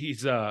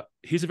he's a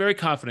very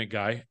confident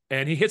guy,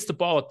 and he hits the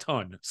ball a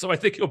ton. So I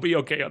think he'll be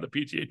okay on the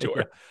PGA Tour.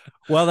 Yeah.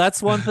 Well,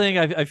 that's one thing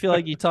I feel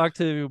like you talk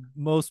to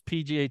most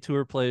PGA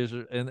Tour players,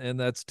 and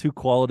that's two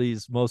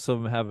qualities most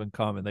of them have in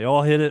common. They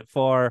all hit it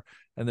far,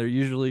 and they're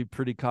usually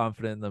pretty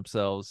confident in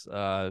themselves.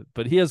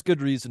 But he has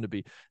good reason to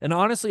be. And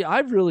honestly,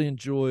 I've really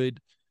enjoyed,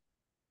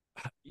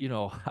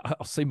 I'll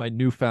say, my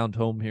newfound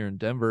home here in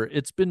Denver.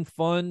 It's been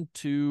fun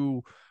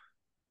to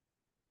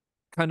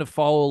kind of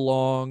follow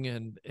along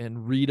and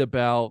read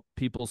about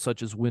people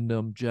such as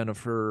Wyndham,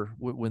 Jennifer,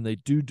 when they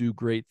do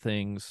great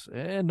things,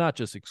 and not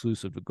just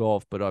exclusive to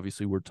golf, but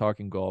obviously we're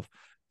talking golf,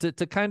 to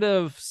kind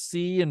of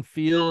see and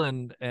feel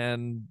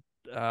and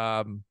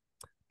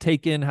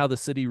take in how the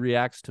city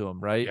reacts to them,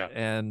 right? Yeah.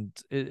 And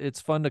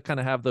it's fun to kind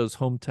of have those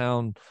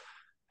hometown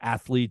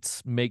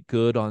athletes make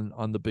good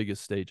on the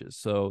biggest stages.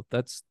 So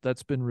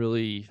that's been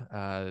really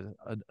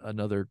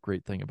another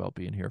great thing about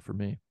being here for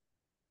me.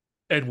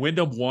 And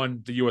Wyndham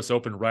won the U.S.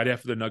 Open right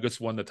after the Nuggets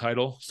won the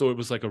title. So it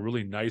was like a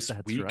really nice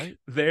week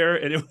there.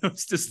 And it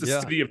was just the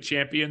city of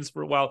champions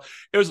for a while.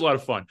 It was a lot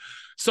of fun.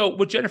 So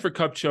with Jennifer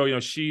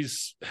Kupcho,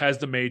 she's has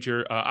the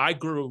major. I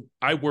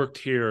worked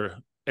here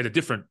at a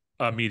different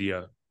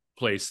media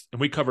place,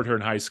 and we covered her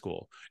in high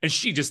school. And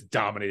she just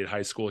dominated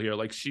high school here.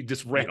 Like, she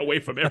just ran away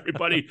from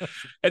everybody.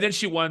 And then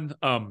she won,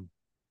 the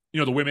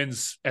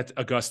women's at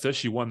Augusta.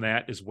 She won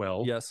that as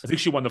well. Yes. I think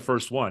she won the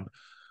first one.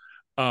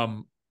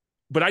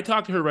 But I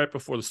talked to her right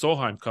before the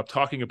Solheim Cup,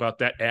 talking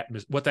about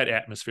what that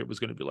atmosphere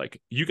was going to be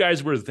like. You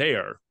guys were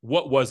there.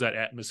 What was that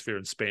atmosphere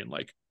in Spain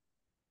like?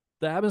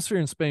 The atmosphere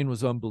in Spain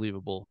was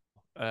unbelievable.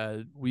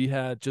 We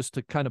had, just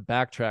to kind of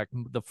backtrack,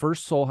 the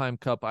first Solheim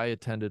Cup I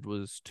attended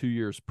was 2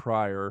 years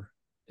prior,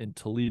 in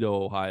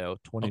Toledo, Ohio,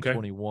 Okay.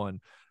 2021.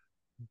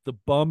 The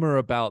bummer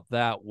about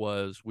that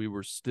was we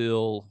were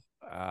still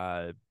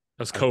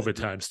That's COVID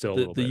time still a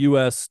little the bit.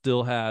 U.S.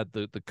 still had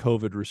the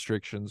COVID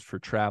restrictions for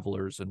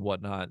travelers and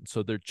whatnot,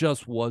 so there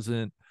just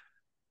wasn't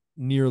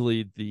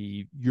nearly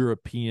the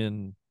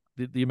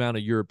amount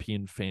of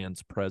European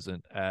fans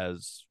present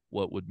as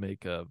what would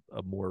make a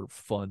more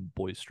fun,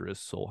 boisterous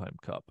Solheim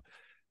Cup.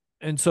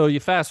 And so you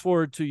fast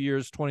forward 2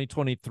 years,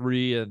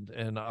 2023,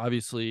 and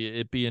obviously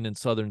it being in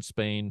southern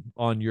Spain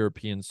on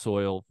European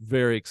soil,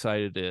 very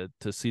excited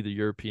to see the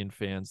European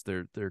fans.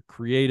 They're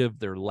creative,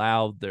 they're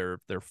loud, they're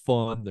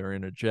fun, they're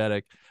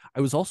energetic.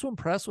 I was also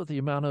impressed with the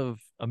amount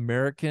of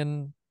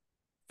American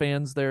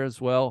fans there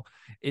as well.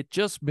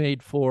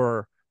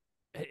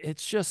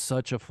 It's just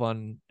such a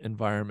fun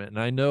environment. And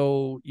I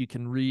know you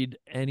can read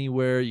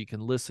anywhere, you can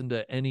listen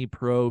to any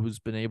pro who's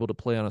been able to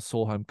play on a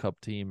Solheim Cup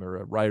team or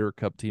a Ryder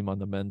Cup team on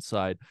the men's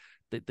side.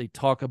 They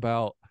talk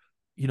about,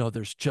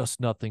 there's just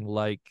nothing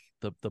like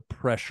the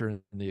pressure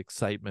and the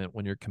excitement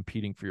when you're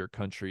competing for your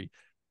country.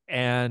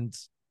 And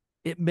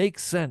it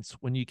makes sense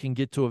when you can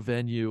get to a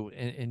venue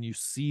and you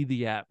see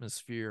the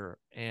atmosphere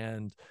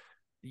and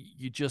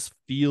you just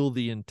feel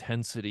the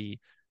intensity.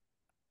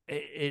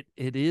 It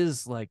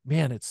is like,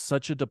 man, it's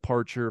such a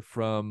departure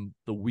from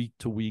the week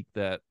to week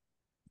that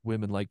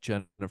women like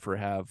Jennifer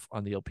have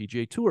on the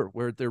LPGA tour,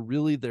 where they're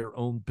really their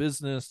own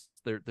business,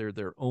 they're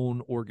their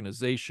own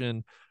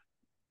organization.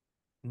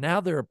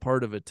 Now they're a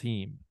part of a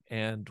team,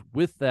 and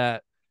with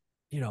that,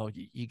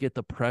 you get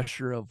the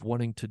pressure of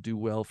wanting to do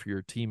well for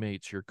your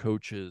teammates, your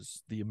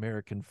coaches, the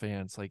American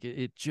fans. Like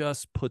it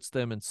just puts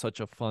them in such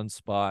a fun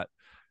spot,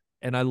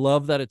 and I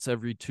love that it's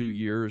every 2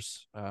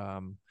 years.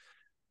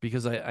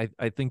 Because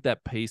I think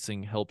that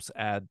pacing helps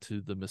add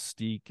to the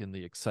mystique and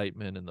the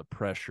excitement and the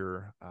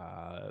pressure.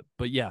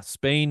 But yeah,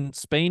 Spain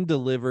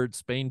delivered.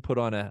 Spain put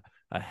on a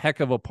heck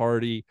of a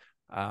party.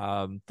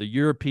 The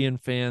European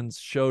fans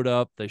showed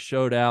up. They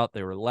showed out.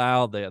 They were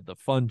loud. They had the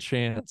fun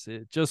chants.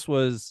 It just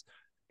was.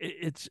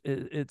 It's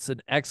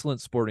an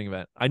excellent sporting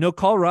event. I know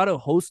Colorado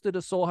hosted a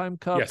Solheim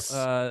Cup Yes.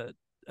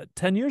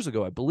 10 years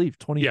ago, I believe,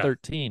 Yeah.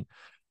 2013.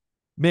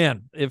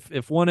 Man,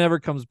 if one ever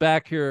comes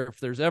back here, if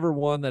there's ever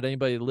one that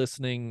anybody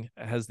listening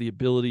has the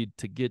ability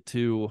to get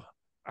to,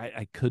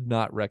 I could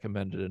not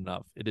recommend it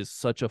enough. It is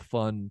such a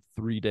fun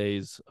 3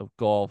 days of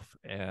golf,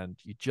 and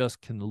you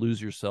just can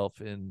lose yourself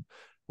in,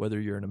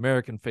 whether you're an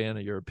American fan,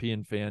 a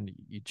European fan,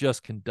 you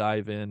just can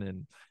dive in,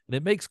 and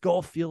it makes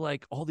golf feel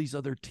like all these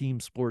other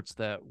team sports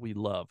that we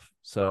love.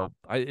 So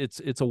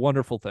it's a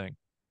wonderful thing.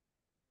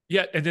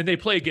 Yeah, and then they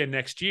play again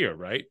next year,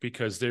 right?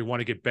 Because they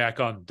want to get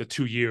back on the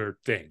 2-year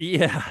thing.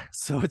 Yeah,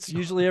 so it's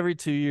usually every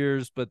 2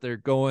 years, but they're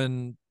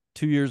going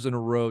 2 years in a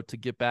row to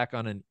get back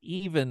on an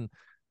even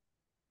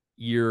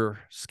year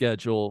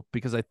schedule,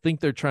 because I think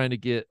they're trying to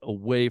get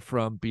away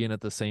from being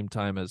at the same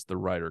time as the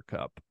Ryder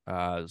Cup.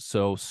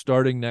 So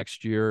starting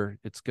next year,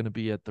 it's going to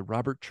be at the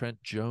Robert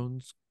Trent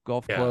Jones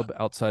Golf Club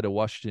outside of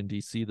Washington,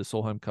 D.C. The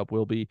Solheim Cup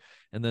will be,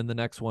 and then the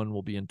next one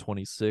will be in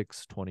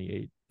 26,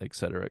 28, et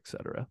cetera, et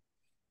cetera.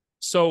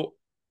 So,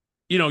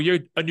 you're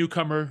a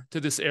newcomer to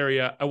this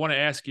area. I want to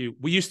ask you,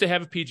 we used to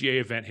have a PGA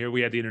event here.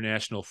 We had the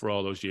International for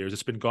all those years.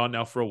 It's been gone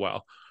now for a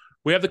while.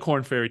 We have the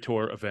Corn Ferry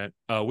Tour event.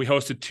 We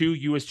hosted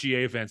 2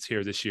 USGA events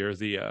here this year.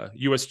 The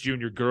U.S.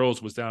 Junior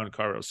Girls was down in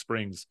Colorado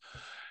Springs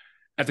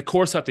at the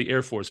course at the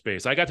Air Force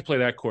Base. I got to play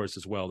that course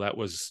as well. That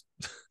was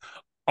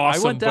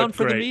awesome. I went down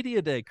for great. the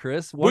media day,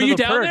 Chris. Were you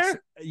down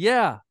there?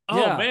 Yeah.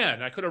 Oh,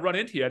 man, I could have run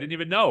into you. I didn't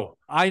even know.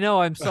 I know.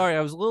 I'm sorry.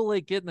 I was a little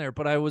late getting there,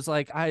 but I was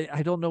like,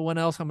 I don't know when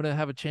else I'm going to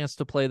have a chance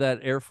to play that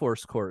Air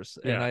Force course.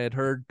 And I had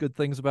heard good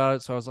things about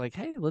it. So I was like,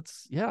 hey,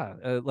 let's,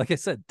 like I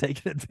said,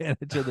 take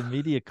advantage of the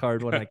media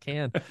card when I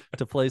can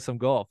to play some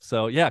golf.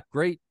 So, yeah,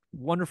 great,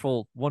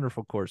 wonderful,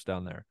 wonderful course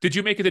down there. Did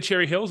you make it to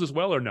Cherry Hills as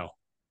well or no?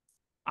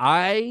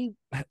 I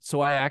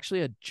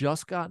actually had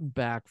just gotten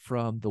back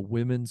from the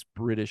Women's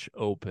British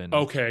Open.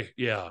 Okay,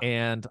 yeah.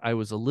 And I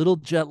was a little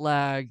jet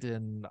lagged,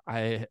 and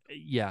I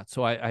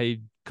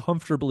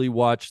comfortably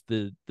watched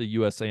the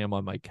USAM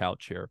on my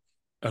couch here.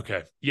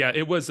 Okay. Yeah,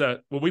 it was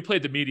when we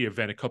played the media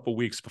event a couple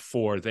weeks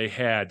before, they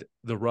had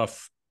the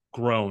rough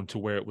grown to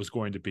where it was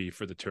going to be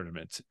for the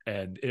tournament,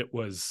 and it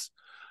was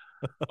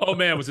oh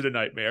man, was it a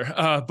nightmare.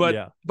 But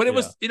it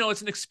was,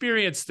 it's an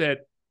experience that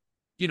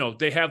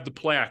they have the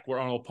plaque where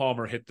Arnold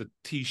Palmer hit the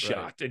tee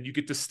shot, and you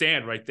get to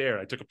stand right there.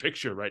 I took a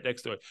picture right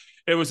next to it.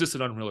 It was just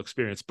an unreal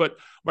experience. But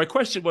my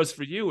question was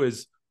for you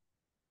is,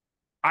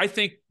 I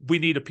think we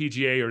need a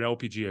PGA or an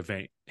LPGA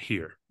event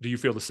here. Do you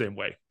feel the same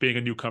way, being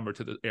a newcomer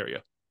to the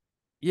area?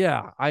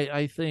 Yeah,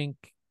 I think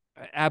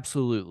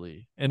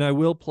absolutely. And I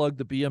will plug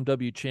the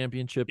BMW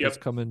Championship that's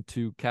coming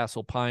to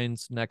Castle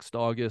Pines next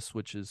August,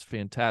 which is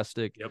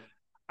fantastic. Yep.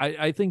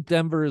 I think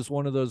Denver is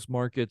one of those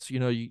markets,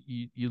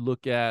 you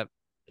look at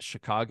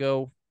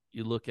Chicago,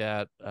 you look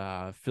at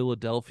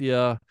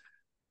Philadelphia,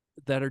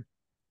 that are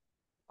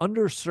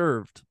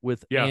underserved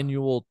with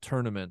annual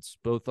tournaments,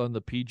 both on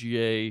the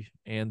PGA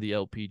and the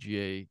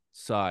LPGA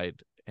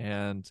side.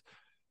 And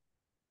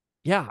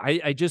Yeah,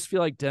 I just feel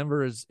like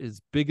Denver is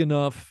big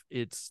enough.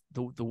 It's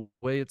the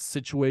way it's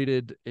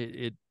situated.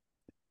 It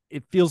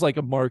feels like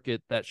a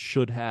market that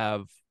should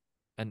have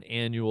an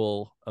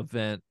annual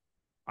event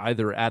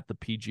either at the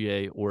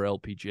PGA or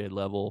LPGA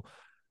level.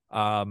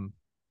 Um,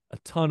 a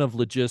ton of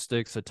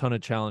logistics, a ton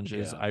of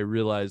challenges. Yeah. I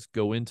realize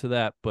go into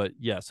that, but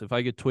yes, if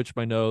I could twitch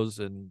my nose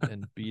and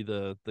be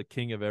the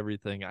king of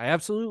everything, I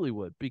absolutely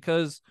would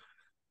because,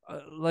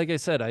 like I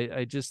said,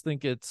 I just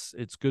think it's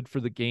good for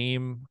the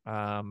game.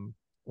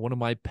 One of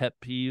my pet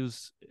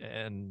peeves,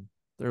 and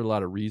there are a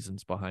lot of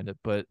reasons behind it,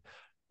 but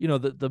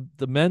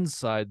the men's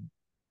side,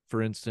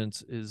 for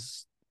instance,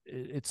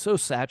 it's so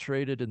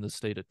saturated in the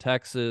state of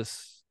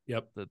Texas,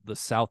 Yep. the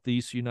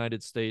southeast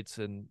United States,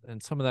 and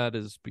some of that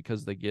is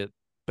because they get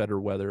better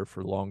weather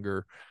for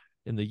longer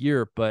in the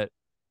year. But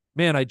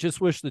man, I just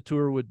wish the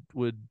tours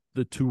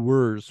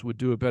would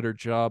do a better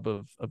job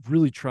of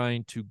really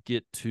trying to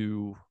get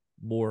to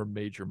more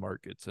major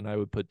markets, and I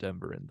would put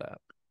Denver in that.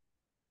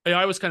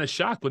 I was kind of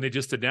shocked when they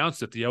just announced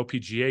that the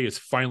LPGA is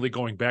finally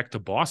going back to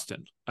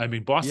Boston. I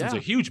mean, Boston's a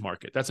Yeah, huge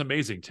market. That's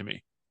amazing to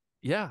me.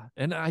 yeah,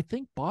 and I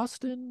think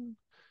Boston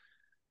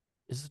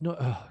is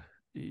no.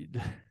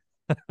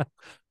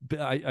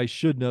 I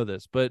should know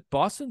this, but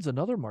Boston's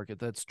another market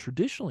that's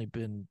traditionally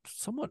been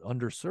somewhat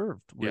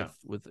underserved Yeah.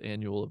 with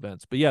annual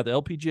events. But yeah, the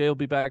LPGA will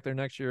be back there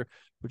next year,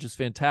 which is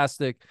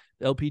fantastic.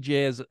 The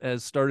LPGA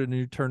has started a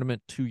new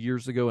tournament 2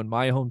 years ago in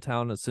my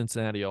hometown of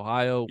Cincinnati,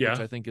 Ohio, which Yeah.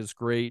 I think is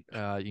great.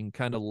 You can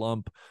kind of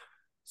lump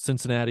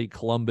Cincinnati,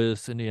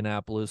 Columbus,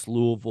 Indianapolis,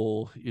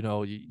 Louisville.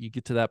 You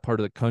get to that part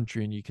of the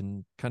country and you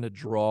can kind of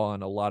draw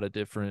on a lot of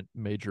different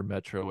major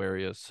metro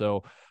areas.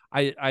 So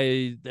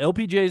the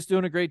LPGA is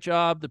doing a great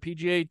job. The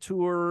PGA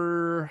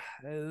Tour,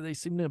 they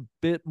seem a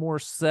bit more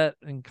set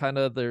in kind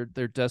of their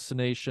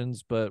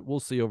destinations, but we'll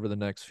see over the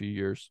next few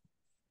years.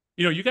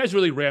 You guys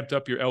really ramped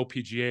up your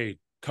LPGA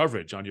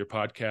coverage on your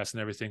podcast and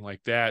everything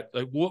like that.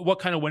 Like, what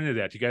kind of went into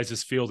that? Do you guys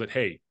just feel that,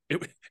 hey,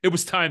 it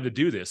was time to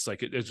do this?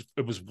 Like it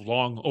was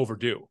long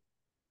overdue.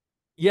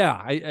 Yeah,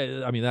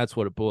 I mean that's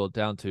what it boiled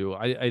down to.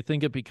 I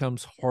think it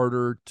becomes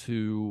harder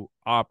to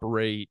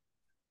operate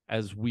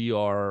as we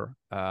are.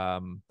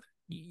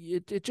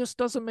 It just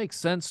doesn't make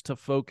sense to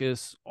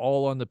focus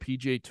all on the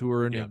PGA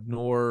Tour and Yeah.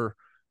 ignore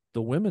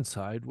the women's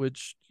side,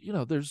 which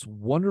there's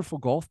wonderful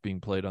golf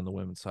being played on the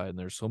women's side, and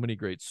there's so many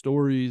great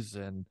stories.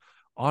 And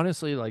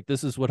honestly, like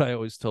this is what I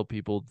always tell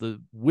people: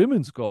 the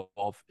women's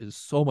golf is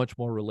so much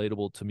more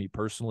relatable to me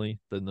personally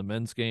than the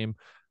men's game.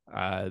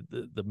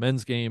 The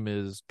men's game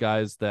is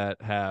guys that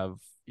have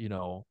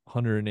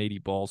 180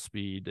 ball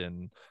speed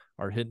and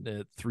are hitting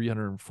it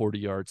 340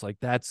 yards. Like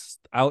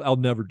I'll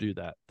never do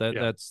that. Yeah.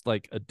 That's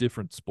like a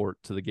different sport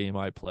to the game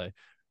I play.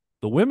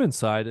 The women's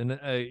side, and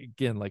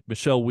again, like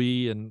Michelle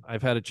Wee, and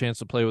I've had a chance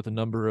to play with a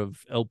number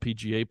of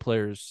LPGA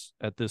players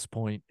at this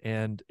point,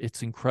 and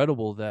it's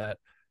incredible that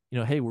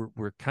hey,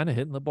 we're kind of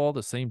hitting the ball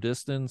the same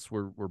distance.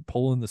 We're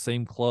pulling the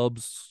same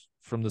clubs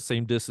from the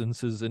same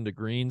distances into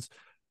greens.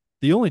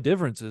 The only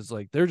difference is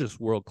like they're just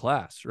world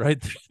class,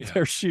 right? Yeah.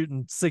 They're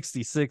shooting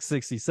 66,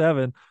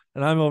 67,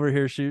 and I'm over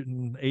here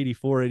shooting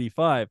 84,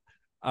 85.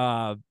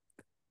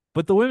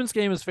 But the women's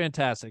game is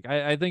fantastic.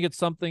 I think it's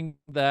something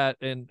that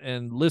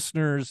and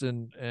listeners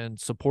and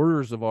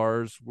supporters of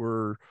ours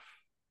were,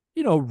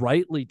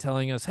 rightly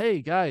telling us,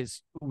 hey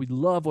guys, we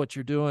love what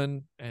you're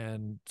doing,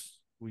 and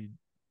we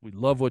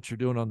love what you're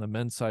doing on the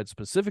men's side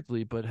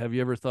specifically, but have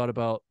you ever thought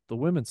about the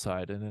women's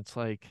side? And it's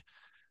like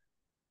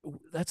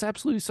that's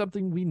absolutely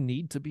something we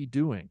need to be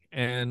doing.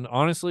 And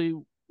honestly,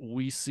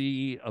 we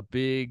see a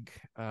big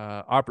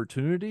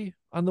opportunity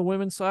on the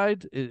women's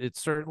side.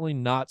 It's certainly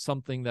not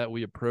something that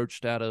we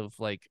approached out of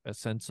like a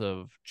sense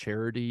of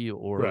charity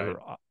Right.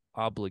 or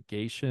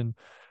obligation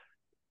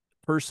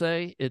per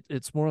se.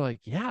 It's more like,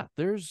 yeah,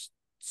 there's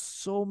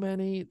so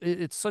many.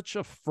 It's such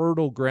a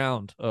fertile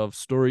ground of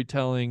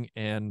storytelling.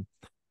 And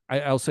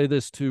I'll say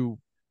this too,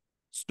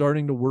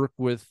 starting to work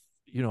with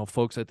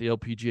folks at the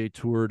LPGA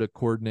Tour to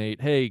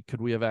coordinate, hey, could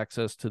we have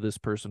access to this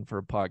person for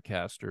a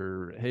podcast,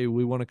 or hey,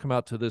 we want to come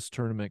out to this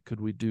tournament, could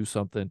we do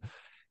something?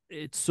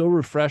 It's so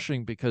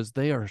refreshing because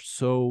they are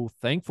so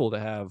thankful to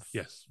have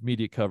Yes.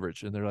 media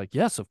coverage, and they're like,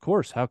 yes, of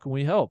course, how can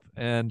we help?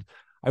 And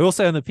I will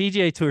say on the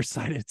PGA Tour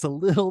side, it's a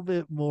little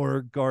bit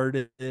more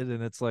guarded,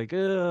 and it's like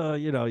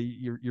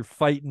you're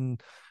fighting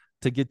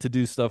to get to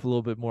do stuff a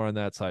little bit more on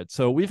that side.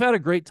 So we've had a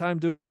great time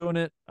doing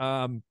it.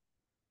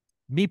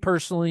 Me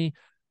personally,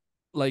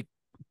 like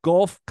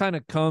golf kind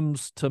of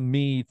comes to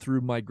me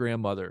through my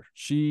grandmother.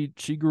 She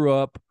grew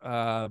up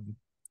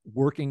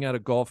working at a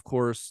golf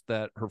course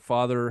that her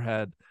father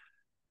had.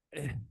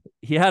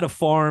 He had a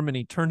farm and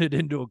he turned it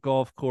into a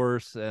golf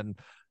course, and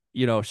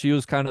she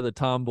was kind of the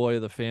tomboy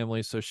of the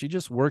family, so she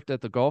just worked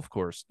at the golf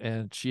course,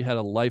 and she had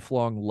a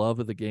lifelong love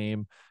of the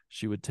game.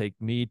 She would take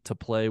me to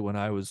play when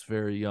I was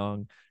very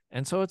young,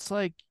 and so it's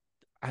like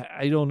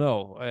I don't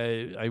know.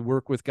 I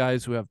work with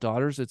guys who have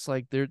daughters. It's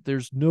like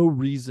there's no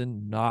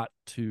reason not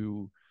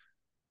to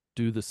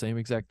do the same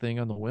exact thing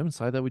on the women's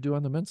side that we do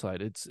on the men's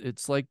side.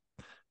 It's like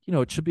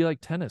it should be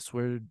like tennis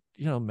where,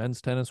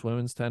 men's tennis,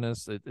 women's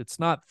tennis, it's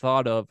not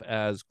thought of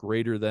as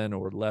greater than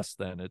or less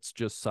than. It's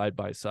just side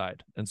by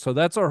side. And so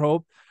that's our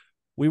hope.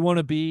 We want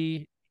to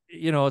be,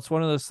 it's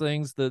one of those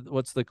things that,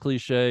 what's the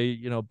cliche,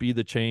 be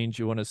the change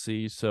you want to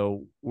see.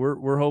 So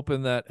we're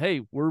hoping that,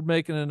 hey, we're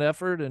making an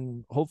effort,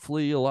 and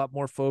hopefully a lot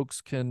more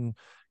folks can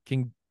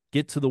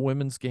get to the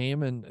women's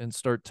game and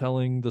start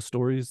telling the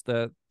stories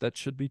that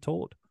should be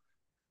told.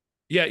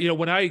 Yeah,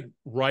 when I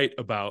write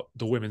about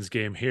the women's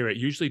game here, it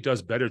usually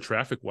does better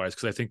traffic wise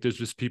because I think there's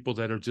just people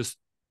that are just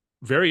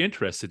very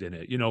interested in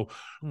it.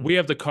 We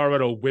have the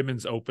Colorado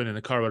Women's Open and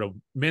the Colorado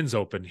Men's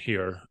Open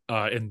here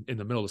in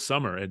the middle of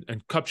summer,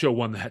 and Cup Show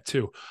won that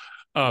too.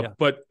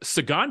 But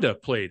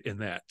Saganda played in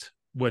that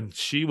when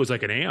she was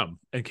like an AM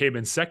and came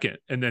in second,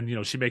 and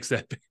then she makes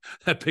that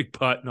big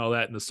putt and all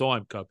that in the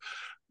Solheim Cup.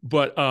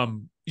 But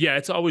yeah,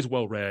 it's always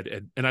well read,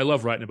 and I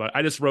love writing about it.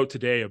 I just wrote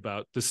today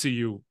about the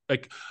CU.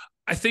 Like,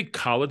 I think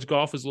college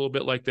golf is a little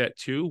bit like that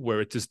too, where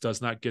it just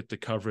does not get the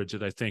coverage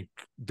that I think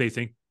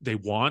they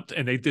want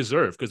and they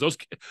deserve, because those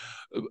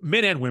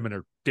men and women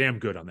are damn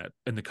good on that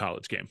in the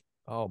college game.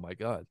 Oh my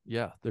God.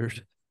 Yeah.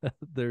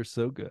 They're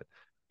so good.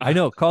 I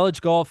know college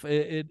golf,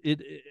 I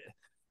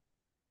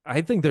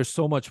think there's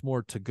so much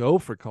more to go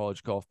for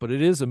college golf, but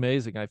it is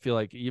amazing. I feel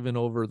like even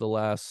over the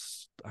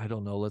last, I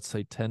don't know, let's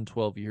say 10,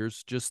 12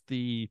 years, just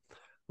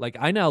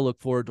I now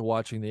look forward to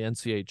watching the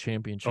NCAA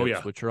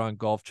championships, which are on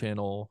Golf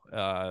Channel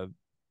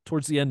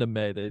towards the end of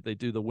May. They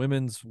do the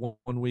women's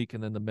one week,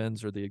 and then the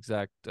men's are the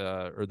exact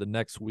or the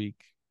next week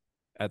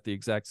at the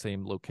exact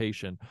same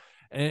location.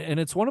 And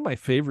it's one of my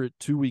favorite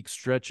 2-week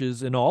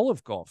stretches in all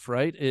of golf,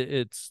 right?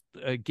 It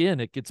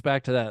gets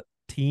back to that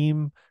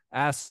team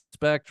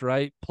aspect,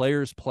 right?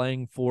 Players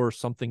playing for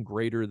something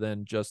greater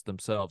than just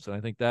themselves. And I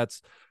think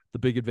that's the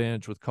big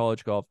advantage with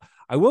college golf.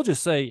 I will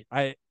just say,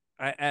 I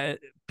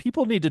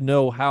people need to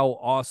know how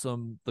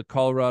awesome the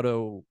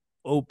Colorado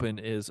Open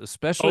is,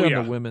 especially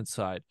on the women's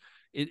side.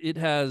 It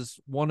has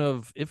one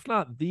of, if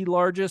not the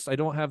largest, I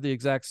don't have the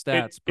exact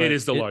stats, but it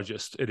is the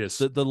largest. It is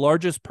the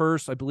largest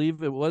purse. I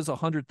believe it was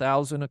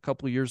 100,000 a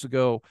couple of years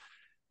ago.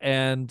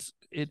 And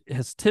it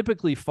has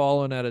typically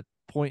fallen at a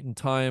point in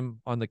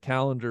time on the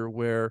calendar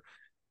where,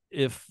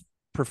 if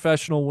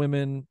professional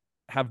women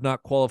have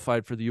not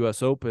qualified for the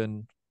U.S.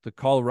 Open, the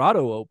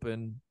Colorado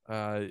Open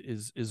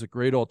is a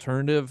great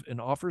alternative and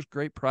offers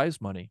great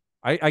prize money.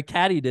 I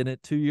caddied in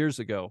it 2 years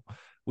ago.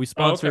 We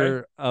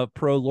sponsor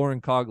pro Lauren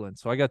Coughlin,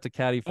 so I got to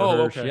caddy for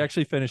her. Okay. She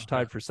actually finished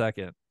tied for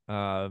second.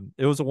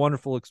 It was a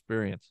wonderful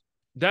experience.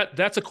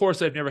 That's a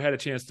course I've never had a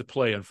chance to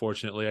play,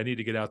 unfortunately. I need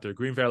to get out there.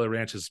 Green Valley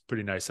Ranch is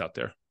pretty nice out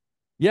there.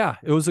 Yeah,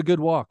 it was a good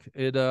walk.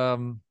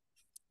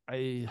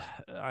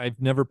 I've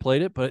never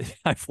played it, but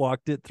I've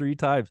walked it 3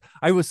 times.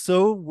 I was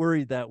so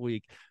worried that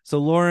week. So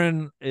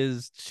Lauren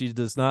she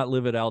does not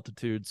live at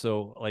altitude.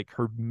 So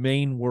her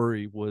main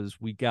worry was,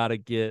 we got to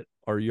get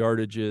our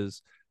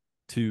yardages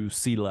to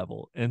sea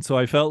level. And so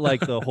I felt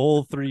like the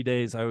whole 3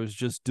 days I was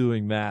just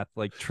doing math,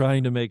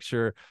 trying to make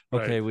sure,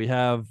 okay, we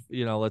have,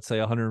 let's say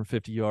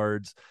 150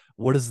 yards.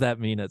 What does that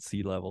mean at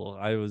sea level?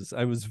 I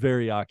was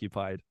very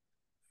occupied.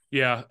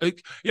 Yeah. I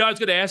was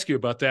going to ask you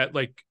about that.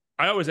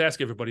 I always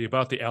ask everybody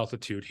about the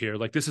altitude here.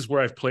 This is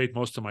where I've played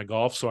most of my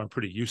golf, so I'm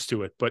pretty used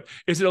to it. But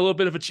is it a little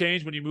bit of a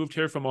change when you moved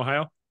here from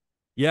Ohio?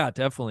 Yeah,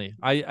 definitely.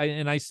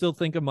 I still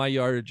think of my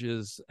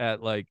yardages at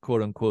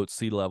quote unquote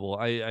sea level.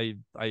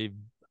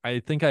 I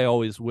think I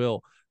always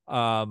will.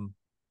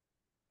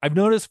 I've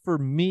noticed, for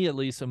me at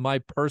least in my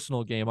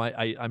personal game,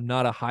 I'm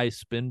not a high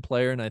spin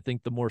player, and I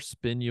think the more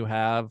spin you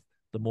have,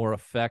 the more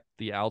effect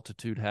the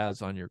altitude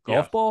has on your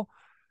golf ball.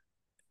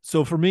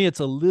 So for me,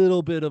 it's a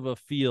little bit of a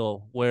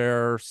feel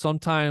where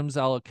sometimes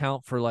I'll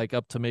account for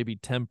up to maybe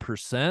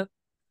 10%.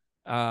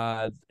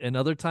 And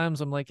other times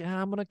I'm I'm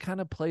going to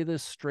kind of play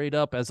this straight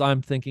up as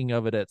I'm thinking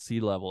of it at sea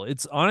level.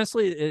 It's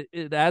honestly,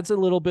 it adds a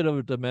little bit of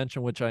a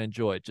dimension, which I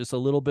enjoy, just a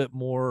little bit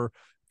more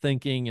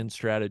thinking and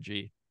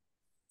strategy.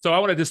 So I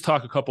want to just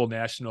talk a couple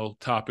national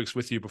topics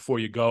with you before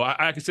you go.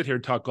 I can sit here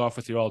and talk golf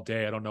with you all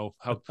day. I don't know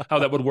how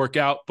that would work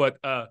out, but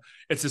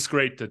it's just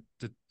great to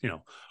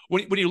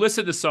when you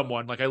listen to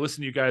someone, I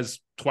listen to you guys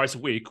twice a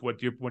week when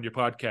your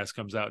podcast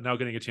comes out. Now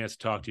getting a chance to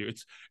talk to you,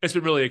 it's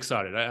been really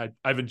exciting.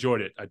 I've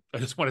enjoyed it. I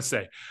just want to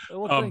say,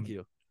 well, thank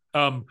you.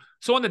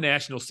 So on the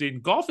national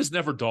scene, golf is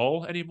never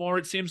dull anymore.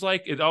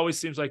 It always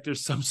seems like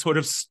there's some sort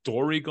of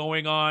story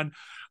going on.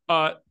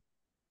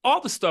 All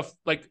the stuff,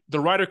 the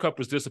Ryder Cup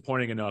was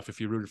disappointing enough if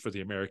you rooted for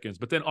the Americans,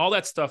 but then all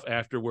that stuff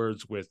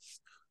afterwards with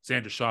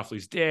Xander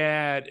Schauffele's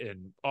dad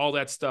and all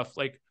that stuff,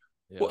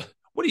 what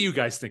do you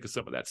guys think of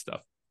some of that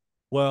stuff?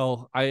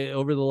 Well,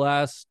 over the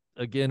last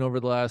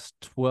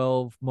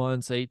 12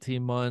 months,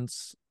 18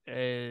 months,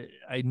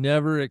 I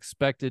never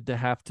expected to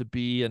have to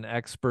be an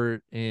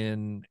expert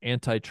in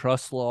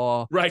antitrust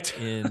law,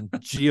 in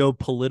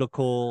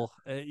geopolitical,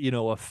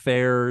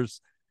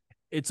 affairs.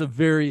 It's a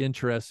very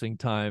interesting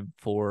time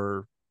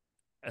for,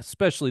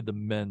 especially the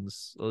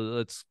men's,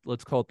 let's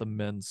call it the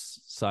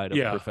men's side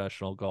of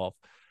professional golf.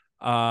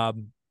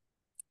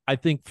 I I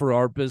think for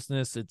our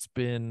business, it's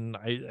been,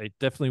 I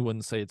definitely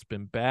wouldn't say it's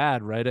been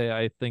bad, right?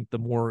 I think the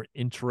more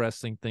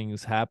interesting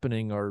things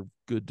happening are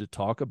good to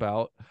talk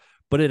about,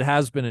 but it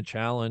has been a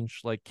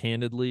challenge. Like,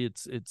 candidly,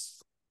 it's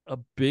a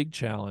big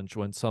challenge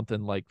when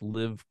something like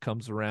Live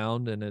comes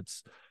around, and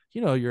it's,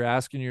 you're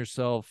asking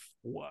yourself,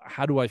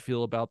 how do I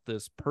feel about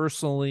this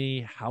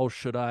personally? How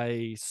should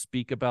I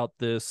speak about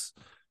this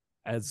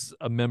as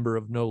a member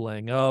of No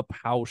Laying Up?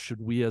 How should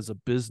we as a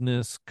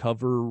business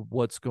cover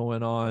what's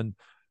going on?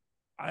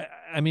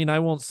 I mean, I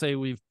won't say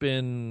we've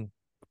been,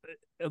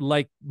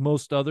 like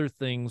most other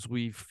things,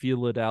 we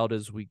feel it out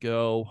as we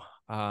go.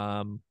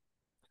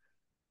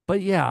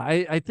 But yeah,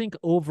 I think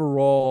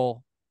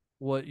overall,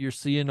 what you're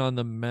seeing on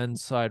the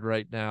men's side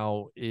right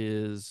now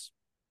is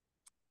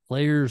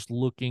players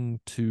looking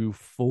to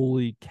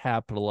fully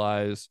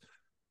capitalize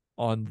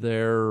on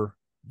their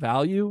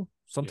value.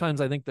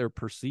 Sometimes I think their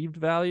perceived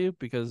value,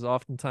 because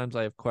oftentimes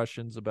I have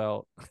questions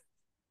about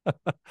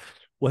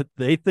what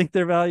they think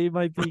their value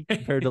might be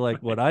compared to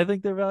like what I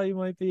think their value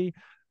might be.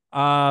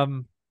 Yeah,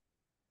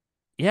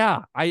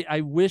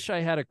 I wish I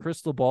had a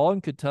crystal ball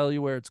and could tell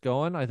you where it's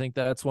going. I think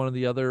that's one of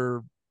the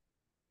other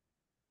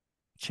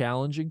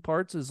challenging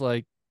parts, is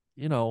like,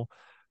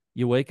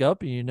 you wake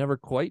up and you never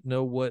quite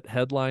know what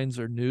headlines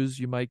or news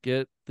you might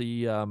get.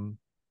 I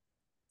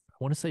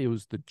want to say it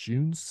was the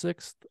June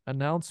 6th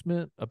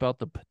announcement about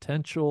the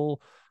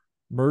potential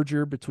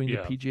merger between the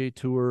PGA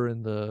Tour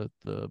and the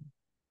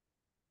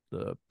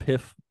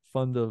PIF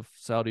fund of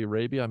Saudi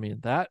Arabia. I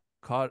mean, that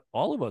caught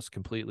all of us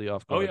completely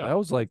off guard. That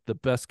was like the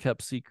best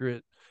kept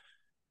secret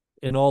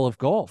in all of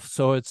golf.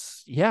 So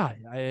it's,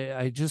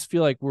 I just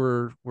feel like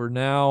we're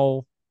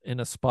now in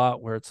a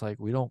spot where it's like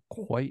we don't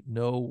quite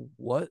know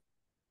what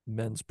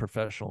men's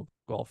professional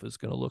golf is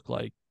going to look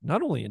like,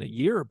 not only in a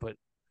year, but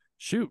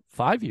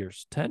 5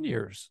 years, 10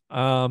 years.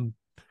 And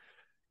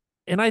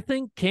I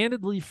think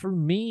candidly for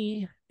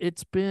me,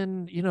 it's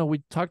been,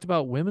 we talked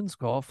about women's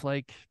golf,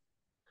 like,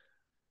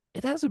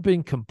 it hasn't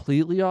been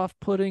completely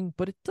off-putting,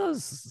 but it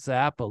does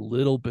zap a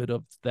little bit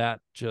of that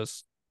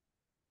just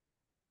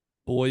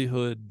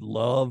boyhood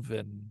love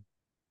and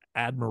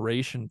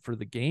admiration for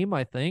the game,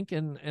 I think.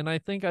 And I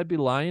think I'd be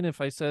lying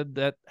if I said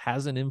that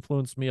hasn't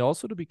influenced me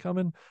also to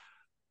becoming,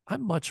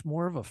 I'm much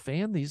more of a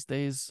fan these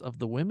days of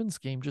the women's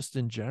game just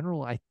in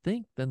general, I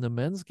think, than the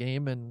men's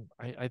game. And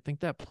I think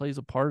that plays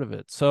a part of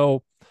it.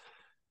 So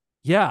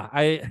yeah,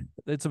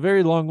 it's a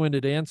very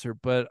long-winded answer,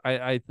 but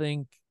I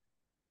think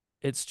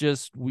it's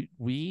just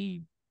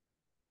we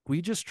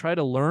just try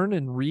to learn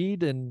and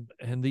read, and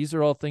these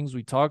are all things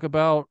we talk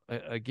about.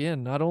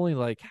 Again, not only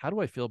like, how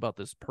do I feel about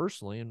this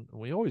personally, and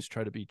we always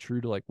try to be true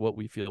to like what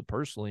we feel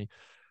personally,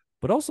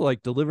 but also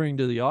like delivering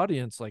to the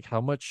audience, like, how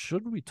much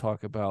should we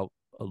talk about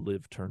a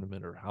Live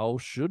tournament, or how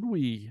should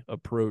we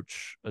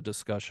approach a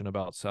discussion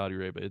about Saudi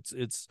Arabia?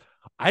 It's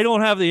I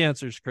don't have the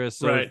answers, Chris.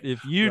 So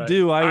if you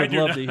do, I would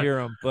love to hear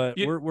them. But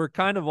we're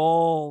kind of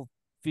all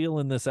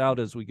feeling this out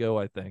as we go,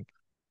 I think.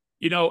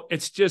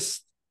 It's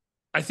just,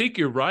 I think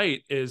you're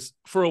right, is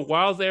for a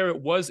while there,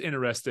 it was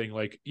interesting,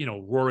 like,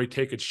 Rory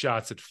taking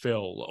shots at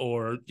Phil,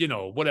 or,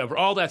 whatever,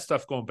 all that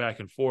stuff going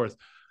back and forth.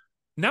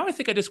 Now I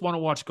think I just want to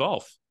watch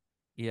golf.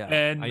 Yeah,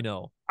 and I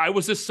know. I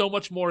was just so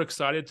much more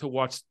excited to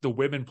watch the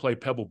women play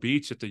Pebble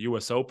Beach at the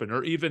U.S. Open,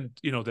 or even,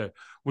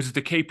 was it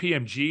the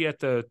KPMG at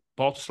the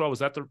Baltusrol? Was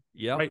that the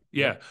right?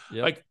 Yeah.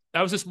 Yep. Like,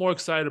 I was just more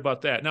excited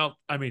about that. Now,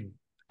 I mean,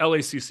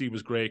 LACC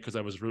was great because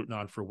I was rooting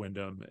on for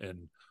Wyndham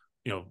and,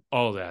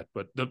 all of that.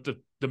 But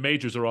the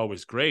majors are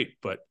always great.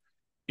 But,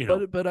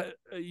 But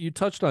you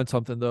touched on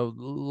something, though.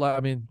 I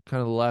mean,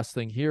 kind of the last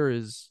thing here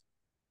is,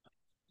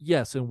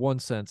 yes, in one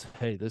sense,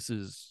 hey, this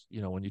is,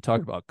 when you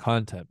talk about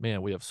content,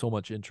 man, we have so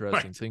much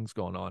interesting things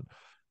going on.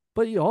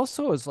 But you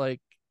also,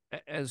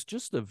 as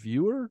just a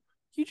viewer,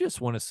 you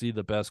just want to see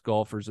the best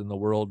golfers in the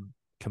world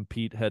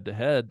compete head to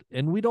head.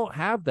 And we don't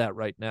have that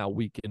right now,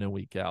 week in and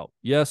week out.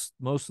 Yes,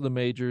 most of the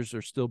majors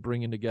are still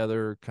bringing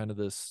together kind of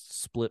this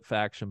split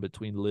faction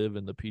between Live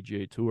and the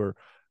PGA Tour.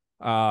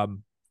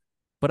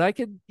 But I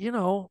could,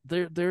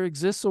 there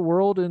exists a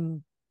world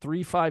in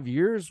 3-5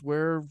 years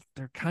where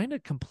they're kind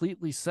of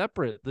completely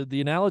separate.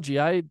 The analogy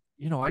I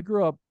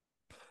grew up,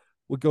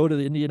 would go to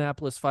the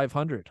Indianapolis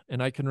 500,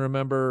 and I can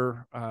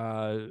remember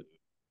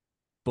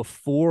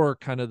before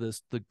kind of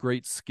the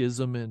great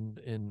schism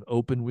in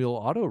open wheel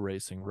auto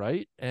racing,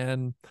 right?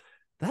 And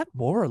that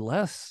more or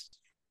less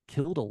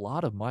killed a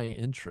lot of my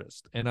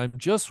interest. And I'm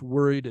just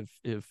worried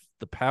if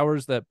the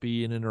powers that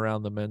be in and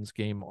around the men's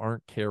game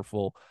aren't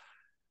careful,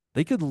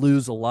 they could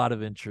lose a lot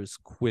of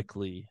interest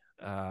quickly.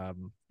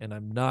 And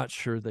I'm not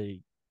sure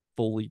they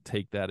fully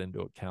take that into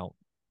account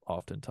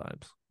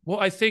oftentimes. Well,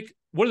 I think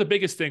one of the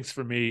biggest things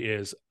for me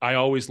is I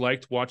always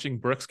liked watching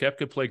Brooks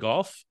Koepka play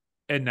golf,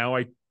 and now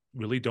I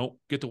really don't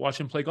get to watch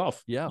him play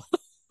golf. Yeah,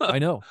 I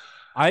know.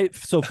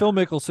 So Phil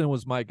Mickelson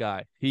was my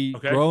guy.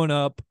 Growing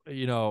up,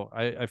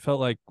 I felt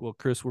like, well,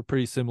 Chris, we're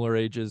pretty similar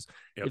ages.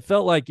 Yep. It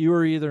felt like you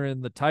were either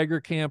in the Tiger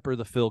camp or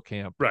the Phil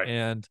camp. Right.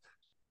 And,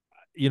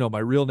 my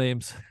real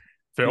name's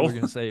People Phil. are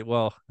going to say,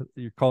 well,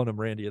 you're calling him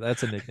Randy.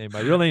 That's a nickname. My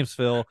real name's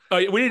Phil.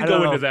 We didn't I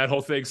don't go into know. that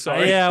whole thing.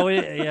 Sorry.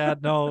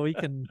 No, we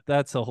can.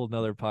 That's a whole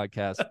nother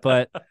podcast.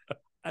 But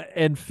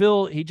and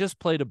Phil, he just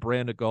played a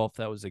brand of golf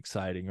that was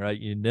exciting, right?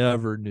 You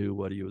never knew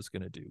what he was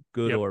going to do,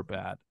 good Yep. or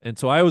bad. And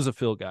so I was a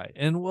Phil guy.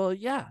 And well,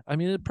 yeah, I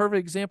mean, a perfect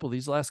example.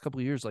 These last couple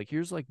of years, like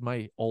here's like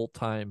my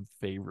all-time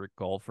favorite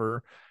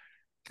golfer,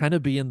 kind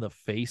of being the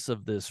face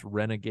of this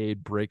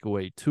renegade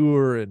breakaway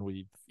tour, and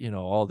we,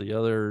 all the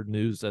other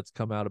news that's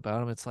come out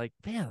about him. It's like,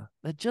 man,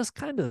 that just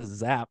kind of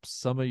zaps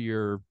some of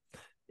your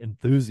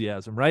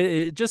enthusiasm,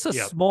 right? Just a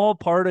Yep. small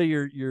part of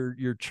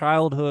your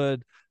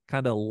childhood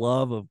kind of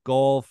love of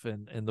golf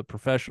and the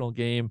professional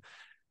game.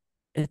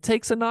 It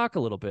takes a knock a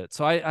little bit.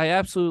 So I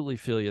absolutely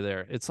feel you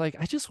there. It's like,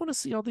 I just want to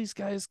see all these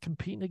guys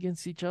competing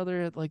against each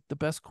other at like the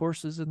best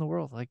courses in the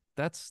world. Like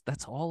that's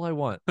all I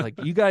want.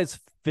 Like you guys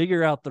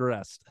figure out the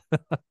rest.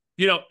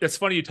 It's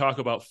funny you talk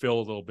about Phil a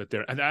little bit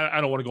there, and I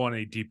don't want to go on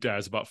any deep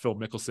dives about Phil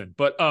Mickelson,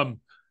 but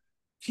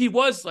he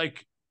was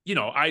like,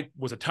 I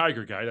was a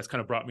Tiger guy. That's kind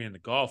of brought me into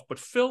golf, but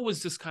Phil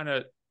was just kind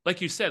of, like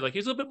you said, like he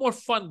was a little bit more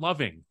fun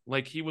loving.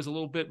 Like he was a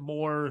little bit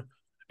more,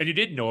 and you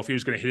didn't know if he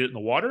was going to hit it in the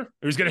water or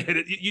he was going to hit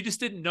it. You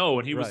just didn't know.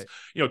 And he was,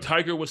 Right.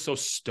 Tiger was so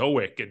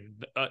stoic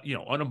and,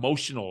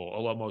 unemotional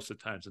a lot most of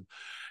the times. And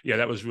yeah,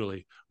 that was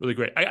really, really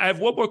great. I have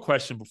one more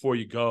question before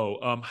you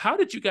go. How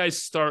did you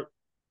guys start?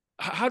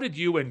 How did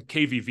you and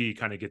KVV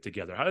kind of get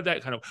together? How did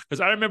that kind of,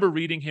 because I remember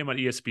reading him on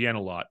ESPN a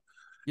lot.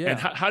 And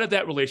Yeah. how did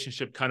that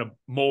relationship kind of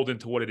mold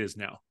into what it is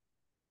now?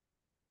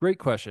 Great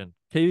question.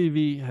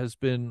 KVV has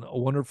been a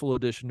wonderful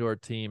addition to our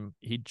team.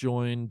 He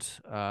joined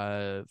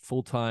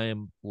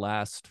full-time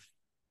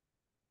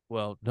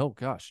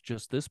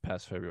just this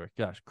past February.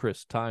 Gosh,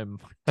 Chris, time.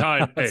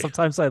 Hey.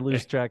 Sometimes I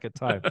lose track of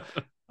time.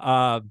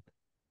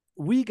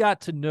 We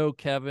got to know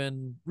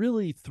Kevin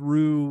really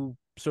through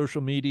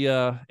social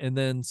media and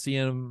then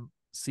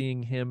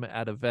seeing him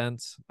at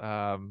events.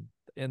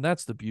 And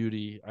that's the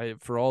beauty.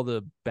 For all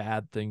the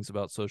bad things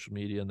about social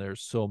media, and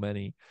there's so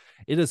many,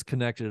 it has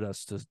connected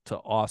us to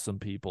awesome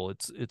people.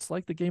 It's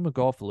like the game of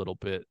golf a little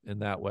bit in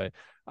that way.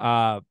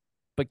 But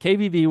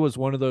KVV was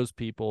one of those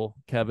people,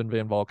 Kevin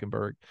Van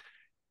Valkenburg,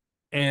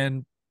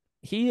 and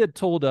he had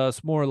told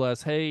us more or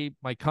less, hey,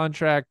 my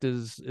contract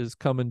is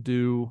coming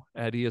due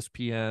at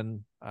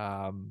ESPN.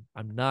 I'm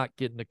not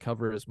getting to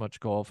cover as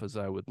much golf as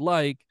I would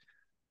like.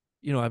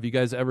 Have you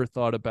guys ever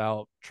thought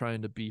about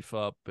trying to beef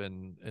up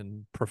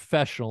and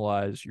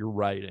professionalize your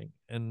writing?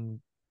 And,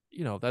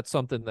 that's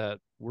something that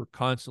we're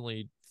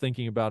constantly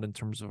thinking about in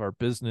terms of our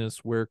business.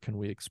 Where can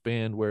we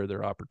expand? Where are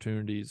there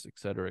opportunities, et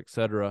cetera, et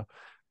cetera.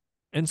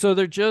 And so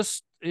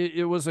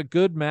it was a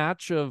good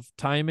match of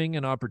timing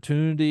and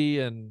opportunity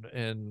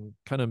and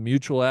kind of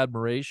mutual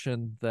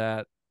admiration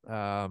that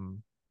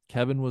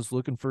Kevin was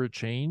looking for a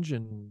change.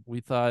 And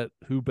we thought,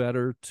 who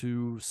better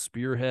to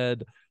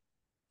spearhead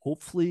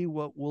hopefully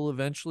what will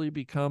eventually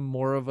become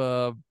more of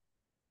a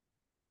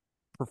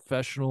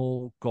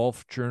professional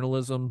golf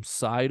journalism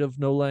side of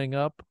No Laying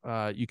Up.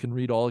 You can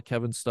read all of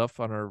Kevin's stuff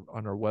on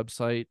our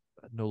website,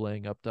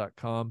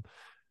 nolayingup.com.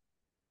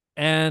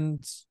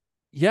 And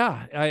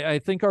yeah, I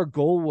think our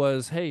goal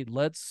was, hey,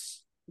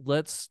 let's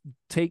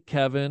take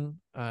Kevin,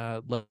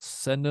 let's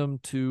send him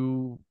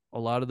to a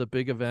lot of the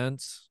big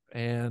events,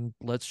 and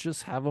let's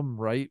just have him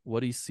write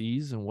what he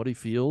sees and what he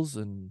feels.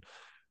 And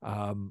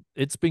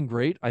it's been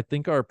great. I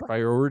think our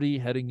priority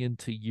heading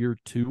into year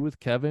 2 with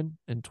Kevin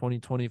in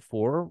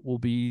 2024 will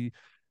be,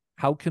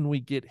 how can we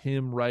get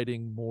him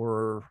writing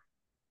more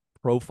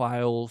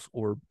profiles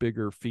or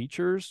bigger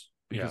features?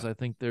 Because I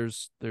think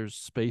there's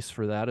space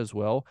for that as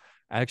well.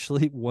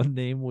 Actually, one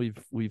name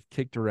we've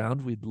kicked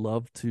around, we'd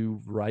love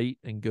to write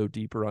and go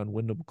deeper on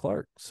Wyndham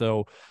Clark.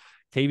 So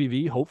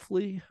KVV,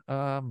 hopefully,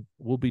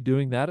 we'll be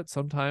doing that at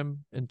some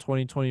time in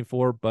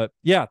 2024. But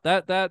yeah,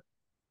 that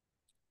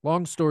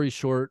long story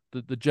short,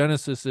 the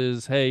genesis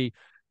is, hey,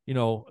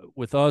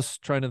 with us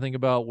trying to think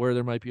about where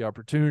there might be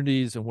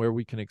opportunities and where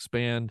we can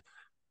expand,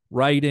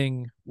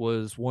 writing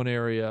was one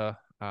area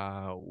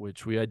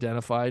which we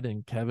identified,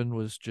 and Kevin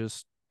was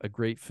just a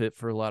great fit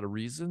for a lot of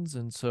reasons.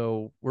 And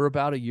so we're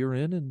about a year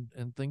in,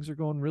 and things are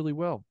going really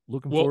well.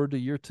 Looking forward to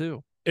year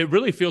 2. It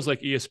really feels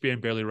like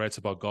ESPN barely writes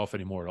about golf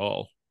anymore at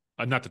all.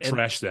 Not to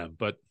trash them,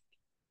 but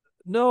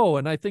no,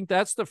 and I think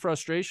that's the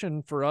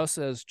frustration for us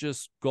as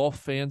just golf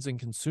fans and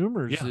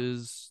consumers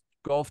is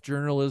golf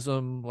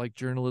journalism, like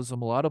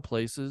journalism a lot of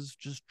places,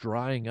 just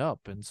drying up.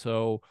 And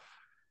so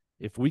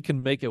if we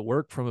can make it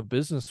work from a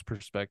business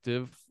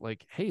perspective,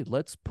 like, hey,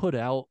 let's put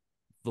out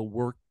the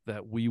work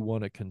that we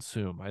want to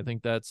consume. I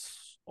think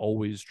that's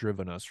always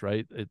driven us,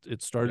 right?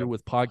 It started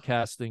with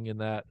podcasting, in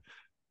that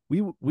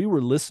we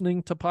were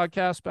listening to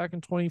podcasts back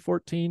in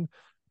 2014.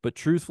 But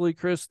truthfully,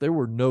 Chris, there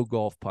were no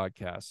golf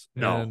podcasts.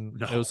 No.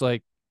 It was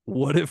like,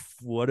 what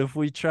if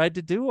we tried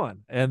to do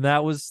one? And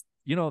that was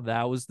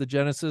the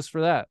genesis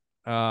for that.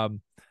 And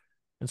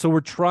so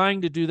we're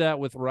trying to do that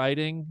with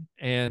writing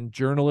and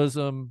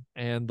journalism.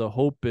 And the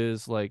hope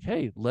is like,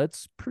 hey,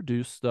 let's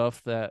produce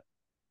stuff that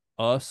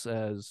us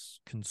as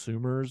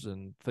consumers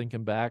and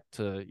thinking back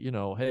to,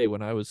 hey,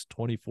 when I was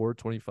 24,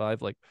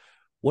 25, like,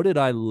 what did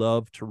I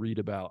love to read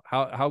about?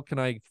 How can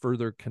I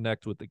further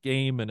connect with the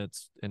game and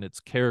its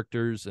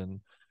characters? And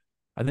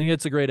I think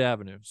it's a great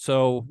avenue.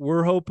 So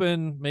we're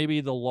hoping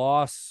maybe the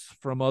loss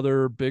from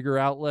other bigger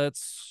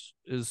outlets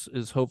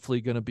is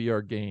hopefully going to be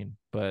our gain.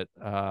 But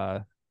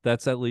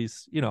that's at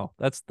least,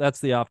 that's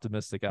the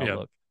optimistic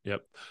outlook.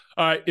 Yep.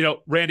 All right.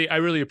 Randy, I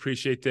really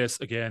appreciate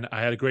this. Again,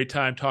 I had a great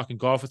time talking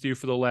golf with you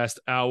for the last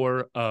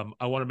hour.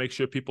 I want to make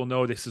sure people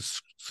know they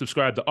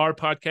subscribe to our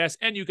podcast,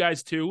 and you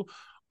guys too,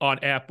 on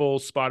Apple,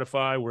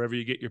 Spotify, wherever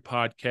you get your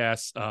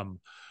podcasts.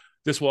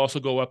 This will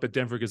also go up at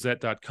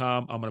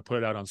denvergazette.com. I'm going to put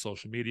it out on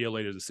social media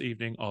later this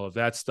evening, all of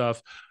that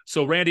stuff.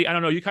 So, Randy, I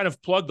don't know, you kind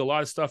of plugged a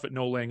lot of stuff at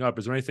No Laying Up.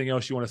 Is there anything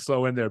else you want to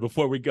throw in there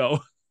before we go?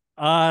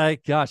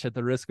 Gosh, at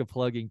the risk of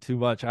plugging too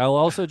much, I'll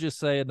also just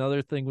say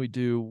another thing we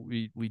do.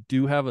 We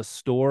do have a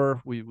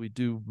store. We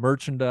do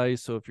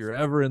merchandise. So if you're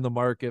ever in the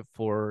market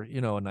for,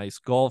 a nice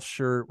golf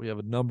shirt, we have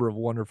a number of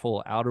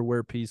wonderful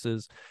outerwear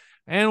pieces,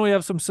 and we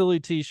have some silly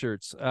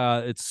t-shirts.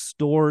 It's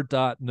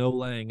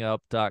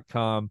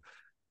store.nolayingup.com.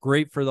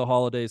 Great for the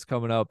holidays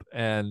coming up.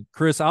 And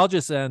Chris, I'll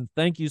just end.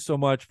 Thank you so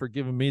much for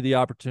giving me the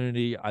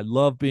opportunity. I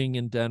love being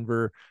in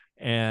Denver.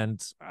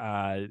 And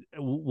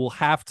we'll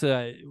have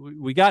to,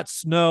 we got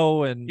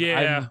snow and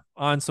I'm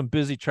on some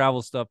busy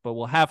travel stuff, but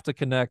we'll have to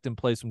connect and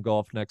play some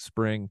golf next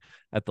spring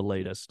at the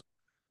latest.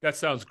 That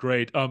sounds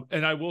great.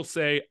 And I will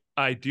say,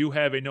 I do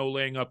have a No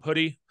Laying Up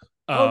hoodie.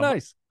 Oh,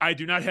 nice. I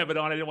do not have it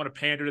on. I didn't want to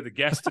pander to the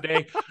guests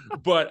today,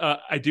 but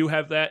I do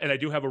have that. And I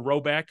do have a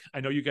Rowback.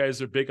 I know you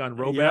guys are big on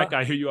Rowback.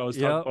 I hear you always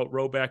talk about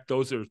Rowback.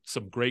 Those are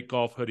some great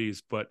golf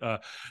hoodies. But I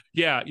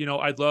don't know.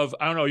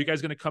 Are you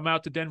guys going to come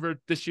out to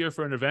Denver this year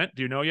for an event?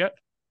 Do you know yet?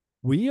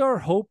 We are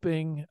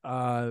hoping.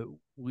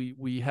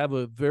 We have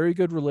a very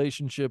good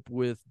relationship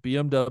with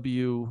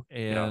BMW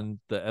and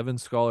the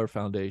Evans Scholar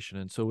Foundation.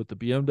 And so with the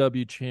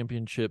BMW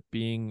Championship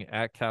being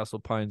at Castle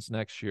Pines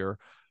next year,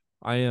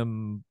 I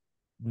am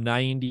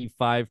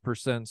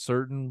 95%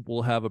 certain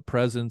we'll have a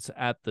presence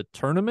at the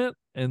tournament,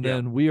 and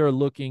then we are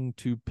looking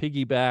to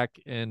piggyback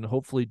and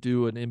hopefully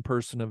do an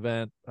in-person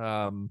event,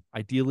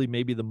 ideally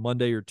maybe the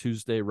Monday or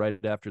Tuesday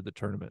right after the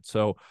tournament.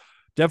 So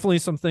definitely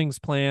some things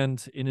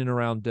planned in and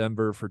around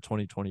Denver for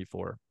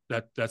 2024.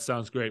 That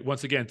sounds great.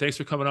 Once again, thanks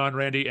for coming on,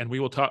 Randy, and we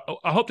will talk.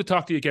 I hope to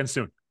talk to you again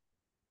soon.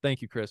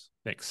 Thank you, Chris.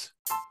 Thanks.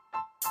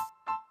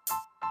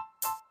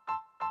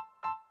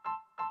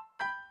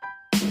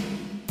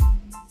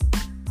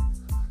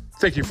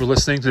 Thank you for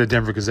listening to the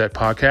Denver Gazette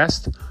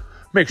podcast.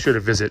 Make sure to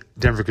visit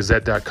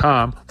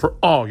denvergazette.com for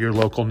all your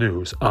local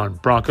news on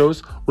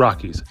Broncos,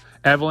 Rockies,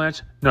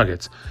 Avalanche,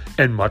 Nuggets,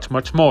 and much,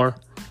 much more.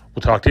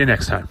 We'll talk to you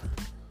next time.